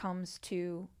when it comes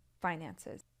to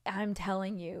finances. I'm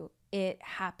telling you, it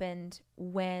happened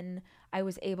when I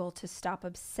was able to stop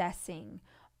obsessing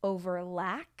over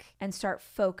lack and start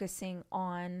focusing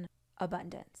on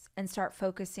abundance and start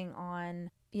focusing on,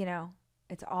 you know,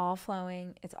 it's all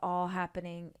flowing, it's all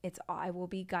happening, I will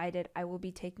be guided, I will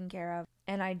be taken care of.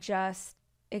 And I just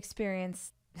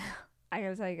experienced, I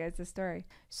gotta tell you guys this story.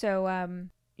 So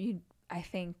I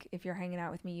think if you're hanging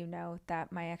out with me, you know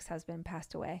that my ex-husband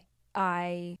passed away.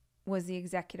 I was the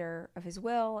executor of his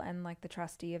will and like the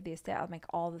trustee of the estate, like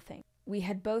all the things. We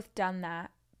had both done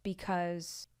that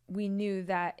because we knew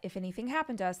that if anything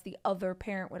happened to us, the other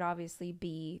parent would obviously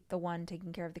be the one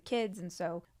taking care of the kids. And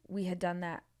so we had done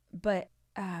that. But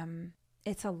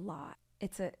it's a lot.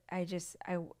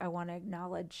 I want to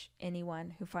acknowledge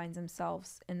anyone who finds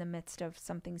themselves in the midst of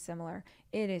something similar.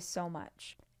 It is so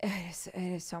much. It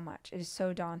is so much. It is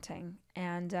so daunting.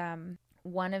 And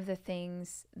one of the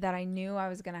things that I knew I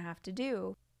was going to have to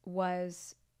do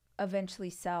was eventually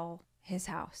sell his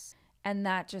house. And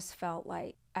that just felt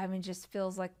like, just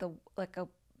feels like a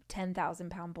 10,000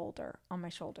 pound boulder on my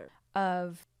shoulder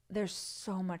of there's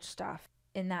so much stuff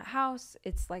in that house.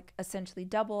 It's like essentially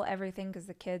double everything because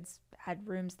the kids had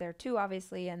rooms there too,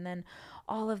 obviously. And then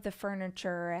all of the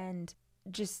furniture and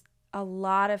just a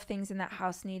lot of things in that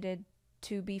house needed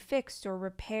to be fixed or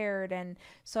repaired. And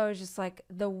so I was just like,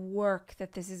 the work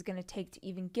that this is going to take to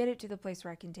even get it to the place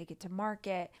where I can take it to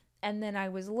market. And then I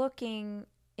was looking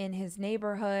in his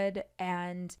neighborhood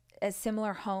and at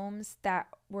similar homes that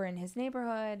were in his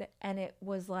neighborhood. And it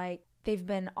was like, they've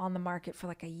been on the market for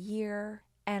like a year.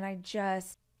 And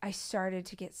I started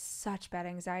to get such bad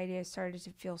anxiety. I started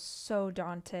to feel so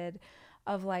daunted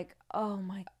of like, oh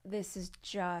my, this is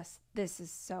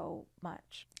so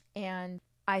much. And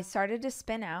I started to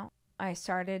spin out. I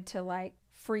started to like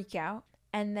freak out.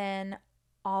 And then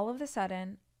all of a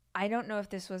sudden, I don't know if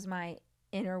this was my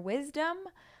inner wisdom.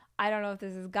 I don't know if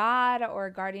this is God or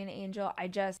a guardian angel. I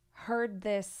just heard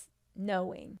this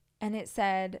knowing. And it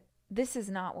said, this is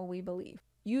not what we believe.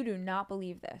 You do not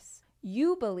believe this.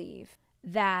 You believe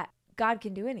that God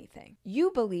can do anything. You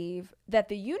believe that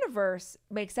the universe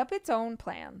makes up its own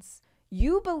plans.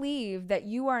 You believe that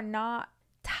you are not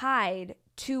tied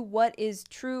to what is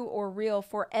true or real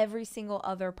for every single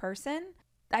other person.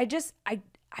 I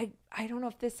don't know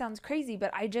if this sounds crazy,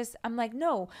 but I'm like,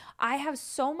 no, I have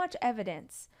so much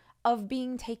evidence of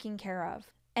being taken care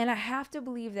of. And I have to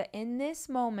believe that in this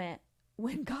moment,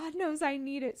 when God knows I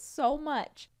need it so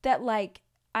much, that like,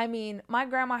 my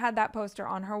grandma had that poster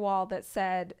on her wall that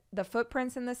said the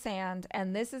footprints in the sand,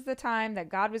 and this is the time that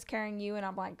God was carrying you. And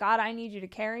I'm like, God, I need you to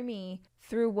carry me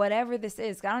through whatever this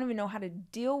is. I don't even know how to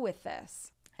deal with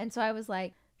this. And so I was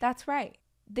like, that's right.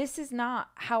 This is not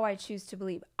how I choose to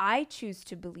believe. I choose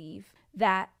to believe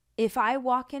that if I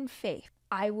walk in faith,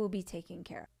 I will be taken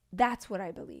care of. That's what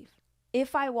I believe.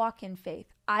 If I walk in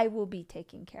faith, I will be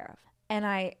taken care of. And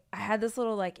I had this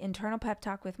little like internal pep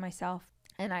talk with myself,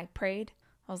 and I prayed.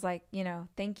 I was like,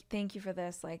 thank you for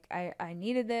this. Like I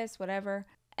needed this, whatever.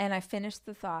 And I finished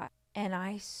the thought, and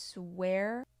I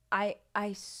swear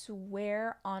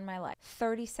on my life,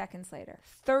 30 seconds later,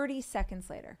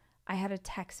 I had a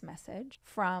text message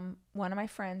from one of my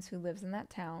friends who lives in that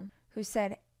town who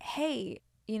said, hey,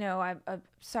 I'm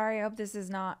sorry, I hope this is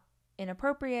not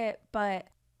inappropriate, but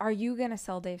are you going to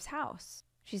sell Dave's house?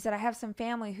 She said, I have some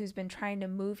family who's been trying to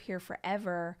move here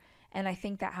forever, and I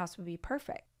think that house would be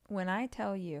perfect. When I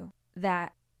tell you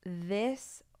that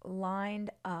this lined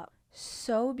up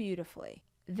so beautifully,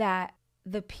 that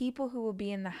the people who will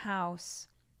be in the house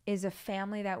is a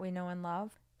family that we know and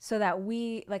love, so that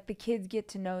we, like the kids get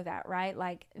to know that, right?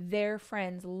 Like their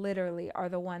friends literally are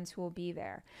the ones who will be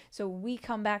there. So we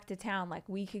come back to town, like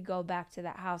we could go back to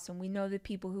that house, and we know the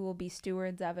people who will be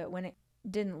stewards of it when it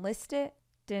didn't list it,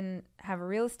 didn't have a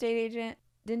real estate agent,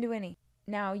 didn't do any.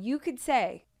 Now you could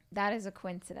say that is a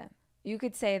coincidence. You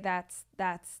could say that's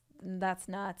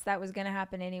nuts. That was going to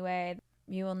happen anyway.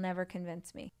 You will never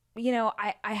convince me.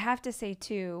 I have to say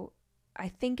too, I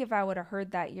think if I would have heard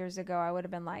that years ago, I would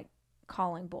have been like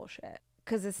calling bullshit,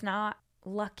 because it's not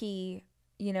lucky.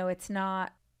 It's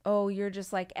not, oh, you're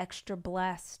just like extra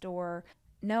blessed, or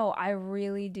no, I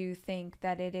really do think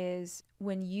that it is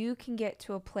when you can get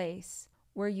to a place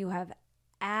where you have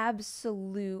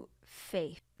absolute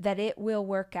faith that it will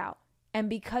work out. And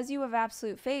because you have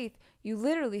absolute faith, you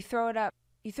literally throw it up.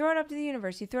 You throw it up to the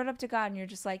universe. You throw it up to God, and you're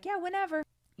just like, yeah, whenever.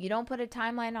 You don't put a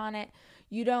timeline on it.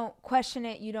 You don't question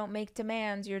it. You don't make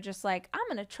demands. You're just like, I'm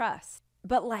going to trust.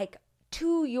 But like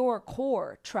to your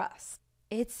core trust.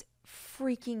 It's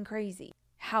freaking crazy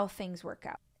how things work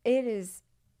out.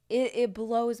 It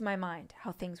blows my mind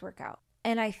how things work out.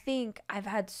 And I think I've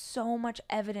had so much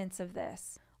evidence of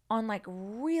this on like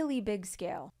really big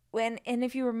scale. And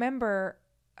if you remember,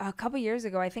 a couple years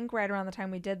ago, I think right around the time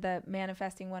we did the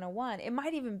Manifesting 101, it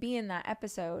might even be in that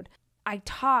episode, I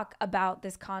talk about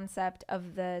this concept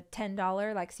of the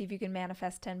 $10, like see if you can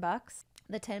manifest $10,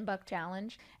 the $10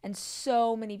 challenge. And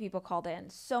so many people called in,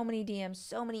 so many DMs,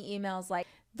 so many emails. Like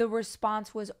the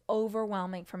response was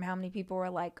overwhelming from how many people were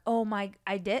like, oh my,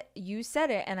 I did, you said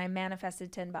it and I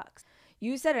manifested $10.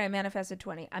 You said it, I manifested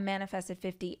 20, I manifested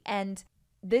 50. And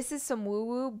this is some woo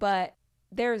woo, but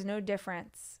there is no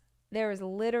difference. There's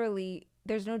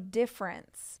no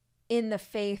difference in the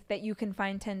faith that you can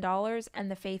find $10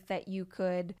 and the faith that you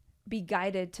could be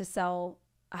guided to sell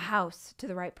a house to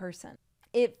the right person.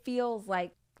 It feels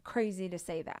like crazy to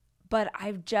say that, but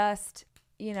I've just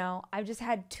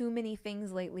had too many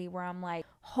things lately where I'm like,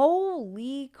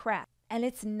 holy crap. And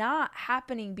it's not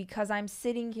happening because I'm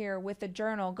sitting here with a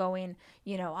journal going,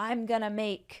 I'm going to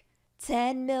make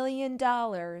 $10 million,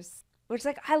 which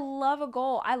like, I love a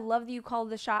goal. I love that you call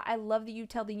the shot. I love that you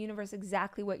tell the universe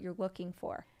exactly what you're looking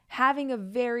for. Having a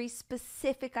very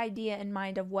specific idea in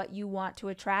mind of what you want to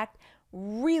attract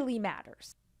really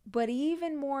matters. But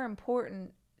even more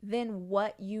important than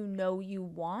what you know you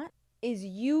want is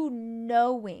you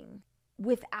knowing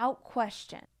without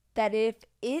question that if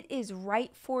it is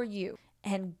right for you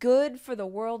and good for the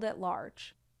world at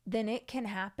large, then it can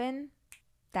happen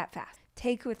that fast.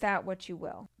 Take with that what you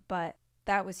will. But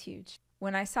that was huge.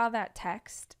 When I saw that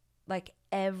text, like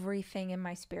everything in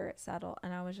my spirit settled.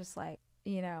 And I was just like,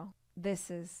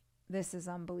 this is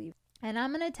unbelievable. And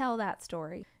I'm going to tell that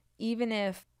story, even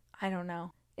if, I don't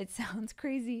know, it sounds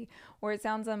crazy or it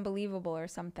sounds unbelievable or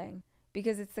something,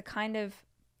 because it's the kind of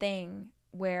thing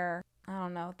where, I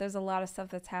don't know, there's a lot of stuff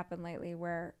that's happened lately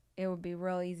where it would be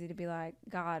real easy to be like,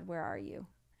 God, where are you?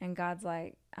 And God's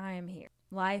like, I am here.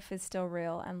 Life is still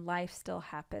real and life still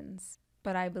happens.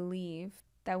 But I believe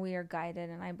that we are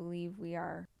guided and I believe we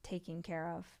are taken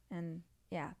care of. And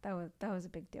yeah, that was a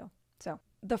big deal. So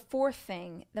the fourth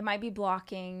thing that might be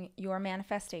blocking your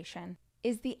manifestation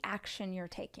is the action you're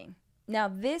taking. Now,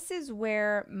 this is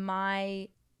where my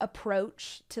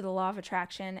approach to the law of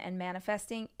attraction and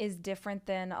manifesting is different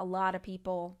than a lot of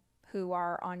people who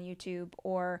are on YouTube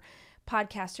or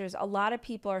podcasters. A lot of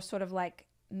people are sort of like,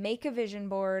 make a vision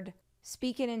board,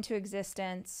 speak it into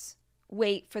existence,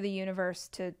 wait for the universe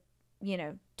to,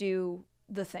 do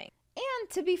the thing. And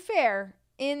to be fair,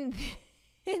 in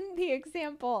the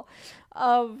example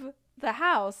of the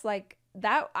house, like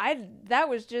that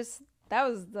was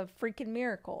the freaking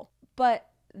miracle. But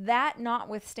that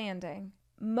notwithstanding,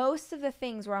 most of the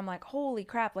things where I'm like, holy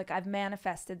crap, like I've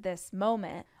manifested this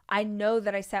moment. I know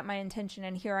that I set my intention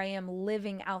and here I am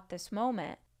living out this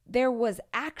moment. There was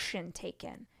action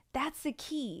taken. That's the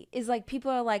key, is like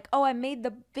people are like, oh, I made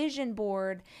the vision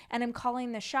board and I'm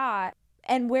calling the shot.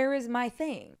 And where is my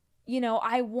thing?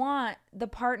 I want the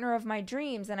partner of my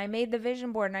dreams and I made the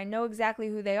vision board and I know exactly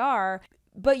who they are.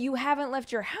 But you haven't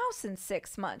left your house in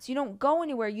 6 months. You don't go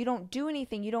anywhere. You don't do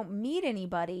anything. You don't meet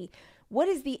anybody. What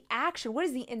is the action? What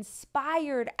is the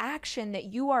inspired action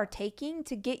that you are taking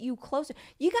to get you closer?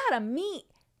 You got to meet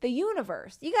the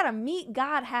universe. You got to meet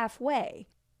God halfway.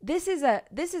 This is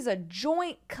a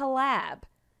joint collab.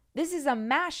 This is a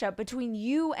mashup between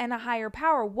you and a higher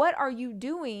power. What are you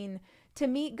doing to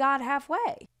meet God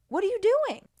halfway? What are you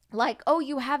doing? Like, oh,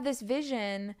 you have this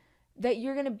vision that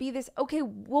you're going to be this. Okay,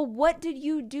 well, what did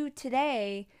you do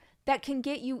today that can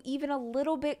get you even a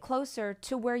little bit closer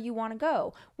to where you want to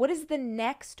go? What is the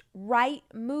next right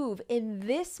move in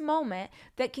this moment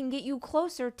that can get you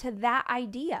closer to that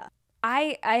idea?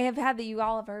 I have had that, you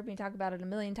all have heard me talk about it a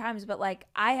million times, but like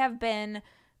I have been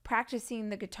practicing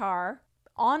the guitar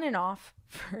on and off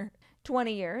for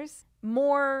 20 years,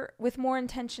 with more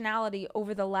intentionality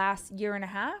over the last year and a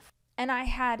half. And I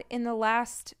had in the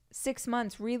last 6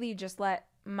 months really just let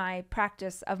my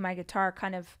practice of my guitar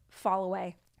kind of fall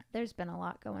away. There's been a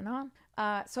lot going on.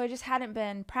 So I just hadn't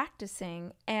been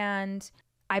practicing, and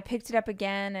I picked it up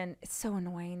again, and it's so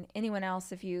annoying. Anyone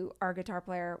else, if you are a guitar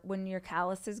player, when your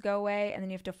calluses go away and then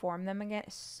you have to form them again,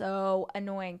 it's so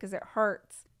annoying because it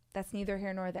hurts. That's neither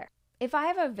here nor there. If I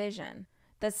have a vision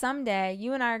that someday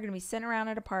you and I are going to be sitting around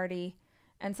at a party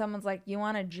and someone's like, you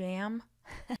want to jam?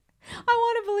 I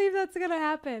want to believe that's going to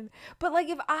happen. But like,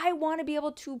 if I want to be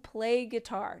able to play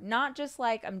guitar, not just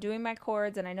like I'm doing my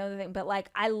chords and I know the thing, but like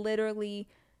I literally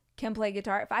can play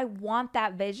guitar. If I want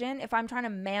that vision, if I'm trying to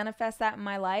manifest that in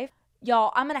my life,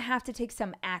 y'all, I'm going to have to take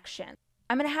some action.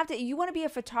 You want to be a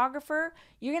photographer,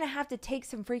 you're going to have to take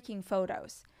some freaking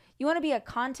photos. You want to be a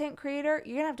content creator,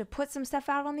 you're going to have to put some stuff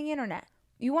out on the internet.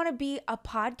 You want to be a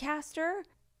podcaster?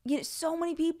 So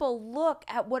many people look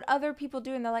at what other people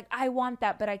do and they're like, I want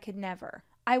that, but I could never.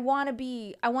 I want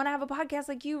to have a podcast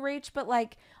like you, Rach, but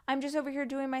like, I'm just over here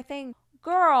doing my thing.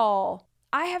 Girl,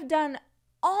 I have done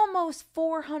almost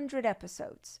 400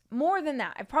 episodes. More than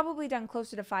that. I've probably done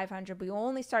closer to 500, but we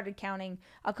only started counting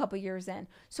a couple years in.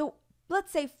 So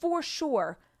let's say for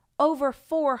sure over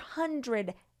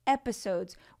 400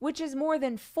 episodes, which is more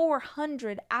than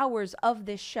 400 hours of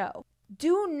this show.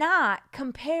 Do not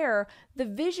compare the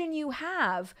vision you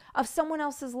have of someone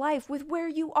else's life with where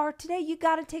you are today. You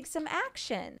got to take some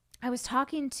action. I was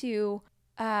talking to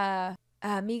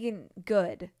Megan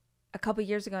Good a couple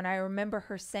years ago, and I remember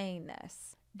her saying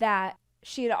this, that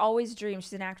she had always dreamed,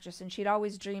 she's an actress, and she'd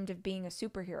always dreamed of being a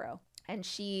superhero. And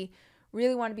she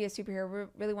really wanted to be a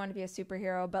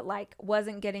superhero, but like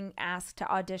wasn't getting asked to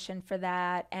audition for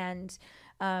that, and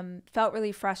felt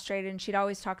really frustrated. And she'd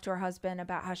always talk to her husband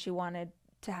about how she wanted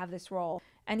to have this role.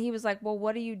 And he was like, well,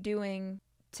 what are you doing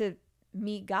to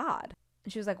meet God?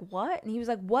 And she was like, what? And he was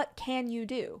like, what can you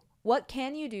do? What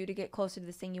can you do to get closer to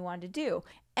this thing you wanted to do?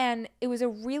 And it was a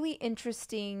really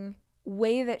interesting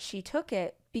way that she took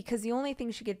it, because the only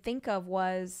thing she could think of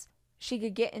was she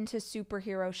could get into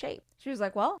superhero shape. She was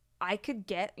like, well, I could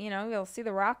get, you'll see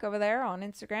The Rock over there on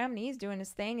Instagram and he's doing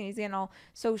his thing and he's getting all.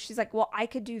 So she's like, well, I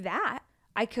could do that.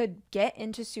 I could get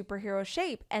into superhero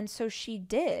shape. And so she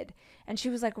did. And she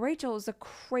was like, Rachel, it was the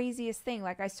craziest thing.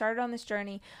 Like, I started on this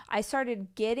journey. I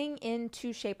started getting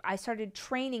into shape. I started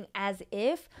training as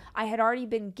if I had already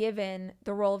been given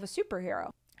the role of a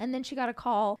superhero. And then she got a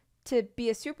call to be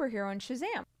a superhero in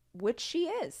Shazam, which she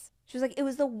is. She was like, it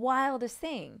was the wildest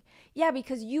thing. Yeah,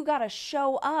 because you got to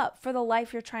show up for the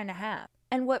life you're trying to have.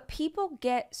 And what people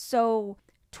get so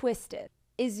twisted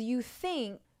is you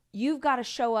think you've got to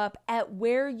show up at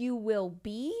where you will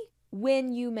be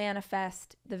when you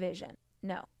manifest the vision.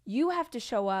 No, you have to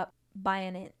show up by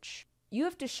an inch. You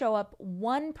have to show up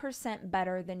 1%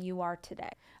 better than you are today.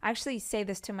 I actually say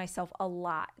this to myself a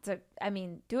lot.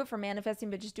 Do it for manifesting,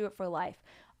 but just do it for life.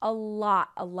 A lot.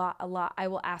 I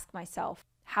will ask myself,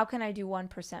 how can I do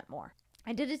 1% more?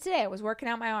 I did it today. I was working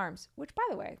out my arms, which, by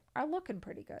the way, are looking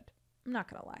pretty good. I'm not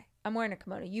going to lie. I'm wearing a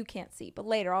kimono. You can't see, but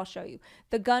later I'll show you.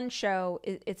 The gun show,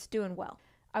 it's doing well.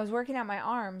 I was working out my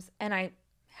arms, and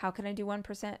how can I do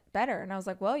 1% better? And I was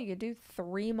like, well, you could do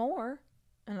 3 more.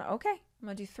 And okay, I'm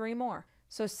going to do 3 more.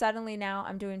 So suddenly now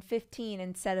I'm doing 15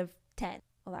 instead of 10.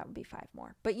 Well, that would be 5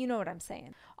 more. But you know what I'm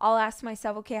saying. I'll ask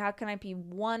myself, okay, how can I be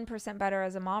 1% better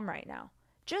as a mom right now?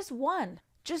 Just 1%.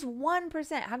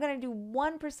 How can I do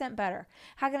 1% better?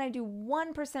 How can I do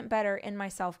 1% better in my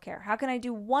self-care? How can I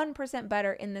do 1%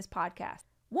 better in this podcast?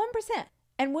 1%.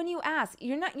 And when you ask,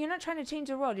 you're not trying to change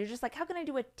the world. You're just like, how can I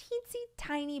do a teensy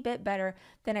tiny bit better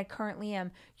than I currently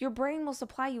am? Your brain will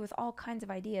supply you with all kinds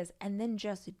of ideas, and then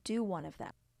just do one of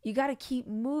them. You got to keep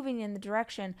moving in the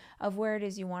direction of where it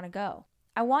is you want to go.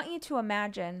 I want you to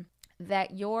imagine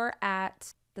that you're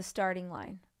at the starting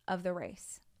line of the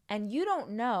race, and you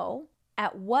don't know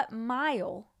at what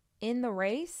mile in the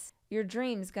race your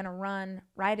dream's going to run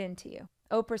right into you.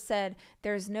 Oprah said,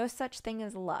 there's no such thing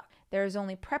as luck. There is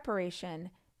only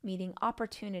preparation meeting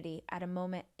opportunity at a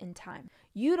moment in time.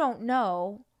 You don't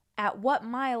know at what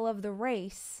mile of the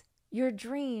race your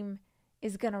dream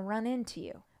is going to run into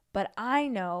you. But I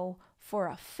know for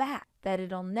a fact that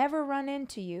it'll never run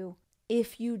into you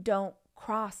if you don't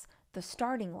cross the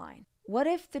starting line. What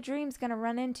if the dream's going to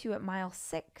run into you at mile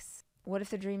 6? What if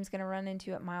the dream's going to run into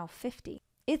you at mile 50?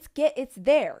 It's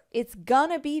there. It's going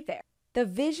to be there. The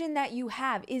vision that you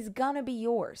have is going to be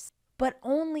yours, but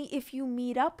only if you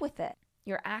meet up with it.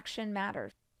 Your action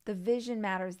matters. The vision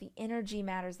matters. The energy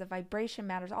matters. The vibration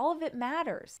matters. All of it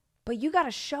matters, but you got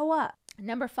to show up.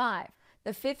 Number 5,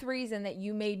 the 5th reason that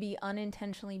you may be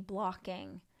unintentionally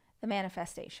blocking the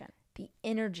manifestation, the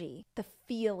energy, the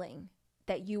feeling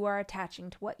that you are attaching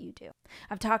to what you do.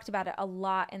 I've talked about it a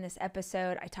lot in this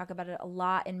episode. I talk about it a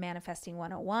lot in Manifesting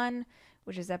 101,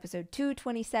 which is episode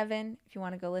 227, if you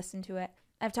want to go listen to it.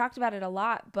 I've talked about it a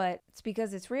lot, but it's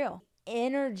because it's real.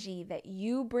 Energy that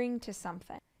you bring to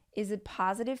something. Is it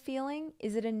positive feeling?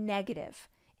 Is it a negative?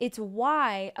 It's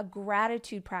why a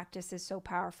gratitude practice is so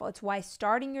powerful. It's why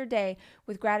starting your day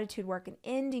with gratitude work and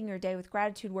ending your day with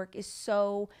gratitude work is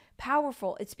so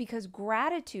powerful. It's because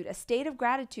gratitude, a state of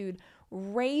gratitude,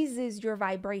 raises your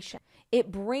vibration.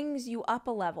 It brings you up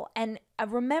a level. And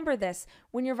remember this,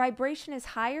 when your vibration is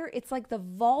higher, it's like the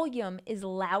volume is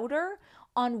louder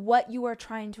on what you are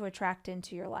trying to attract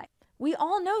into your life. We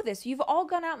all know this. You've all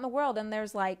gone out in the world and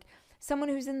there's like someone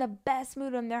who's in the best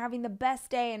mood and they're having the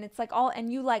best day, and it's like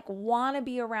and you like want to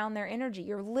be around their energy.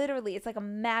 You're literally, it's like a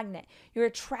magnet. You're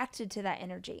attracted to that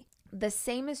energy. The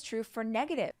same is true for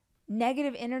negative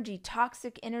energy,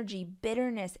 toxic energy,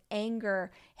 bitterness,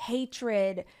 anger,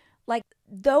 hatred. Like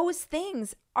those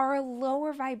things are a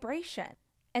lower vibration.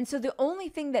 And so the only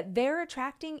thing that they're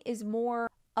attracting is more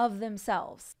of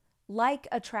themselves. Like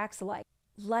attracts like.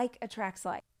 Like attracts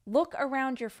like. Look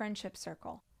around your friendship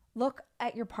circle. Look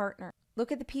at your partner.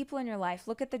 Look at the people in your life.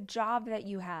 Look at the job that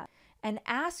you have. And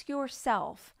ask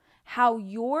yourself how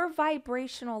your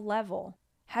vibrational level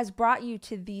has brought you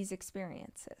to these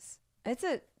experiences. It's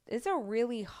a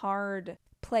really hard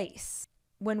place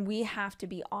when we have to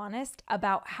be honest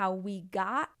about how we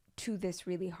got to this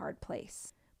really hard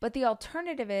place. But the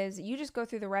alternative is you just go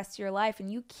through the rest of your life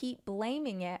and you keep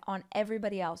blaming it on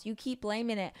everybody else. You keep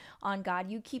blaming it on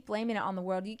God. You keep blaming it on the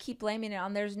world. You keep blaming it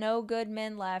on there's no good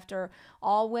men left, or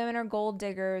all women are gold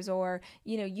diggers, or,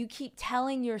 you keep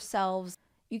telling yourself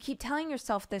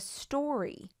this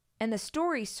story, and the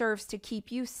story serves to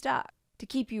keep you stuck, to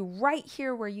keep you right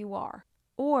here where you are.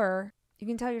 Or you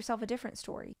can tell yourself a different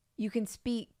story. You can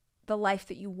speak the life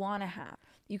that you want to have.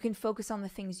 You can focus on the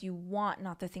things you want,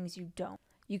 not the things you don't.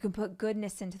 You can put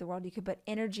goodness into the world. You can put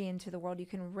energy into the world. You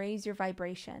can raise your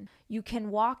vibration. You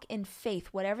can walk in faith,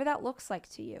 whatever that looks like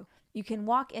to you. You can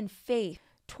walk in faith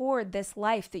toward this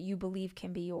life that you believe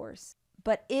can be yours.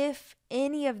 But if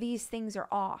any of these things are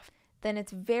off, then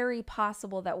it's very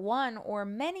possible that one or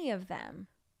many of them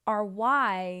are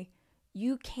why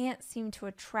you can't seem to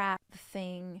attract the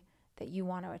thing that you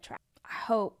want to attract. I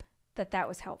hope that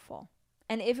was helpful.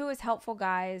 And if it was helpful,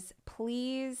 guys,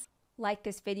 please like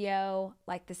this video,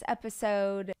 like this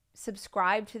episode,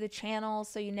 subscribe to the channel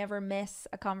so you never miss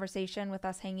a conversation with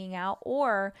us hanging out,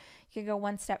 or you can go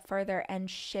one step further and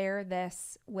share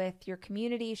this with your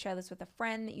community, share this with a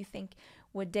friend that you think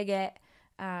would dig it.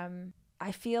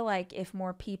 I feel like if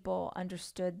more people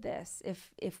understood this,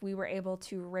 if we were able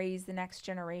to raise the next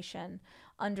generation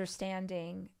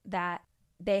understanding that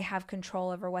they have control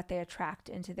over what they attract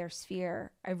into their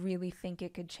sphere, I really think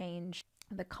it could change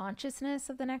the consciousness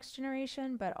of the next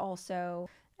generation, but also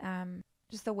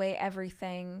just the way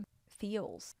everything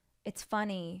feels. It's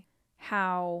funny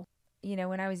how,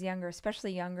 when I was younger,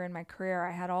 especially younger in my career,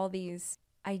 I had all these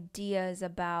ideas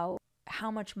about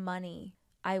how much money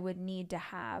I would need to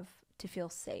have to feel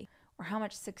safe, or how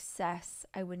much success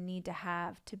I would need to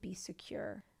have to be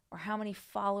secure, or how many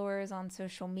followers on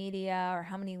social media, or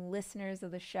how many listeners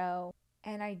of the show.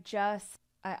 And I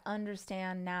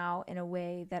understand now in a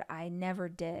way that I never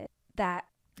did, that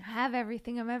I have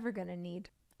everything I'm ever going to need.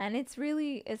 And it's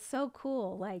so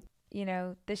cool. Like,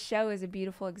 this show is a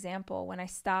beautiful example. When I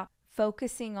stopped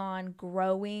focusing on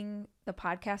growing the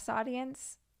podcast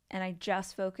audience, and I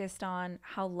just focused on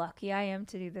how lucky I am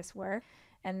to do this work,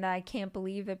 and I can't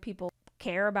believe that people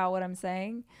care about what I'm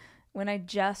saying. When I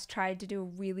just tried to do a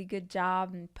really good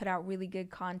job and put out really good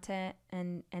content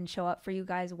and show up for you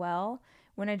guys well,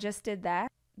 when I just did that,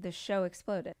 the show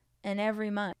exploded. And every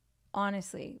month,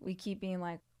 honestly, we keep being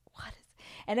like,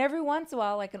 and every once in a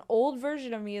while, like an old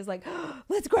version of me is like, oh,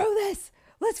 let's grow this.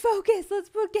 Let's focus. Let's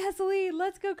put gasoline.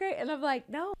 Let's go great. And I'm like,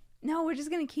 no, we're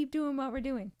just going to keep doing what we're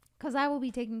doing, because I will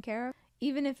be taken care of.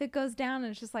 Even if it goes down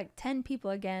and it's just like 10 people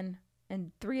again,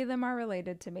 and 3 of them are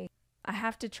related to me, I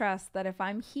have to trust that if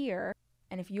I'm here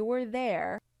and if you're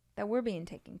there, that we're being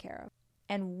taken care of.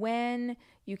 And when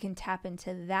you can tap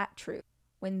into that truth,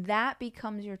 when that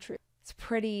becomes your truth, it's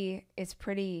pretty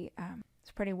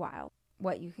wild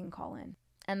what you can call in.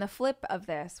 And the flip of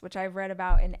this, which I've read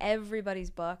about in everybody's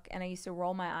book, and I used to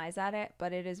roll my eyes at it,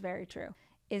 but it is very true,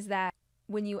 is that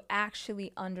when you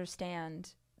actually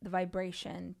understand the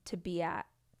vibration to be at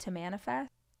to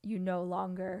manifest, you no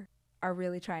longer are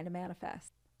really trying to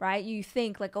manifest, right? You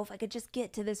think like, oh, if I could just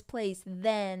get to this place,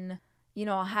 then,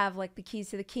 I'll have like the keys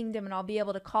to the kingdom and I'll be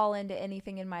able to call into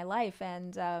anything in my life.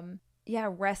 And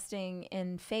resting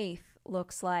in faith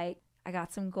looks like I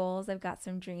got some goals, I've got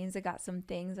some dreams, I got some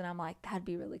things, and I'm like, that'd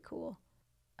be really cool.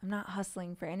 I'm not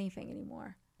hustling for anything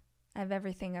anymore. I have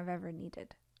everything I've ever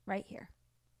needed right here.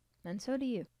 And so do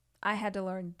you. I had to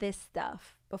learn this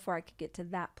stuff before I could get to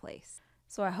that place.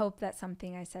 So I hope that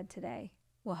something I said today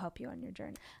will help you on your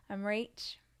journey. I'm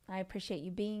Rach. I appreciate you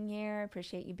being here. I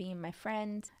appreciate you being my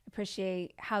friend. I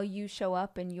appreciate how you show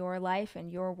up in your life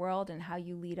and your world, and how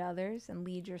you lead others and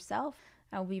lead yourself.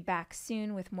 I'll be back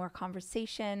soon with more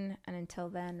conversation. And until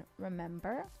then,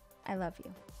 remember, I love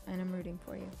you and I'm rooting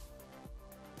for you.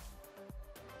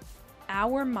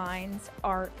 Our minds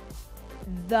are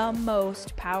the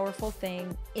most powerful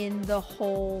thing in the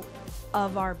whole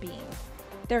of our being.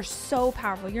 They're so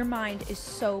powerful. Your mind is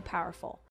so powerful.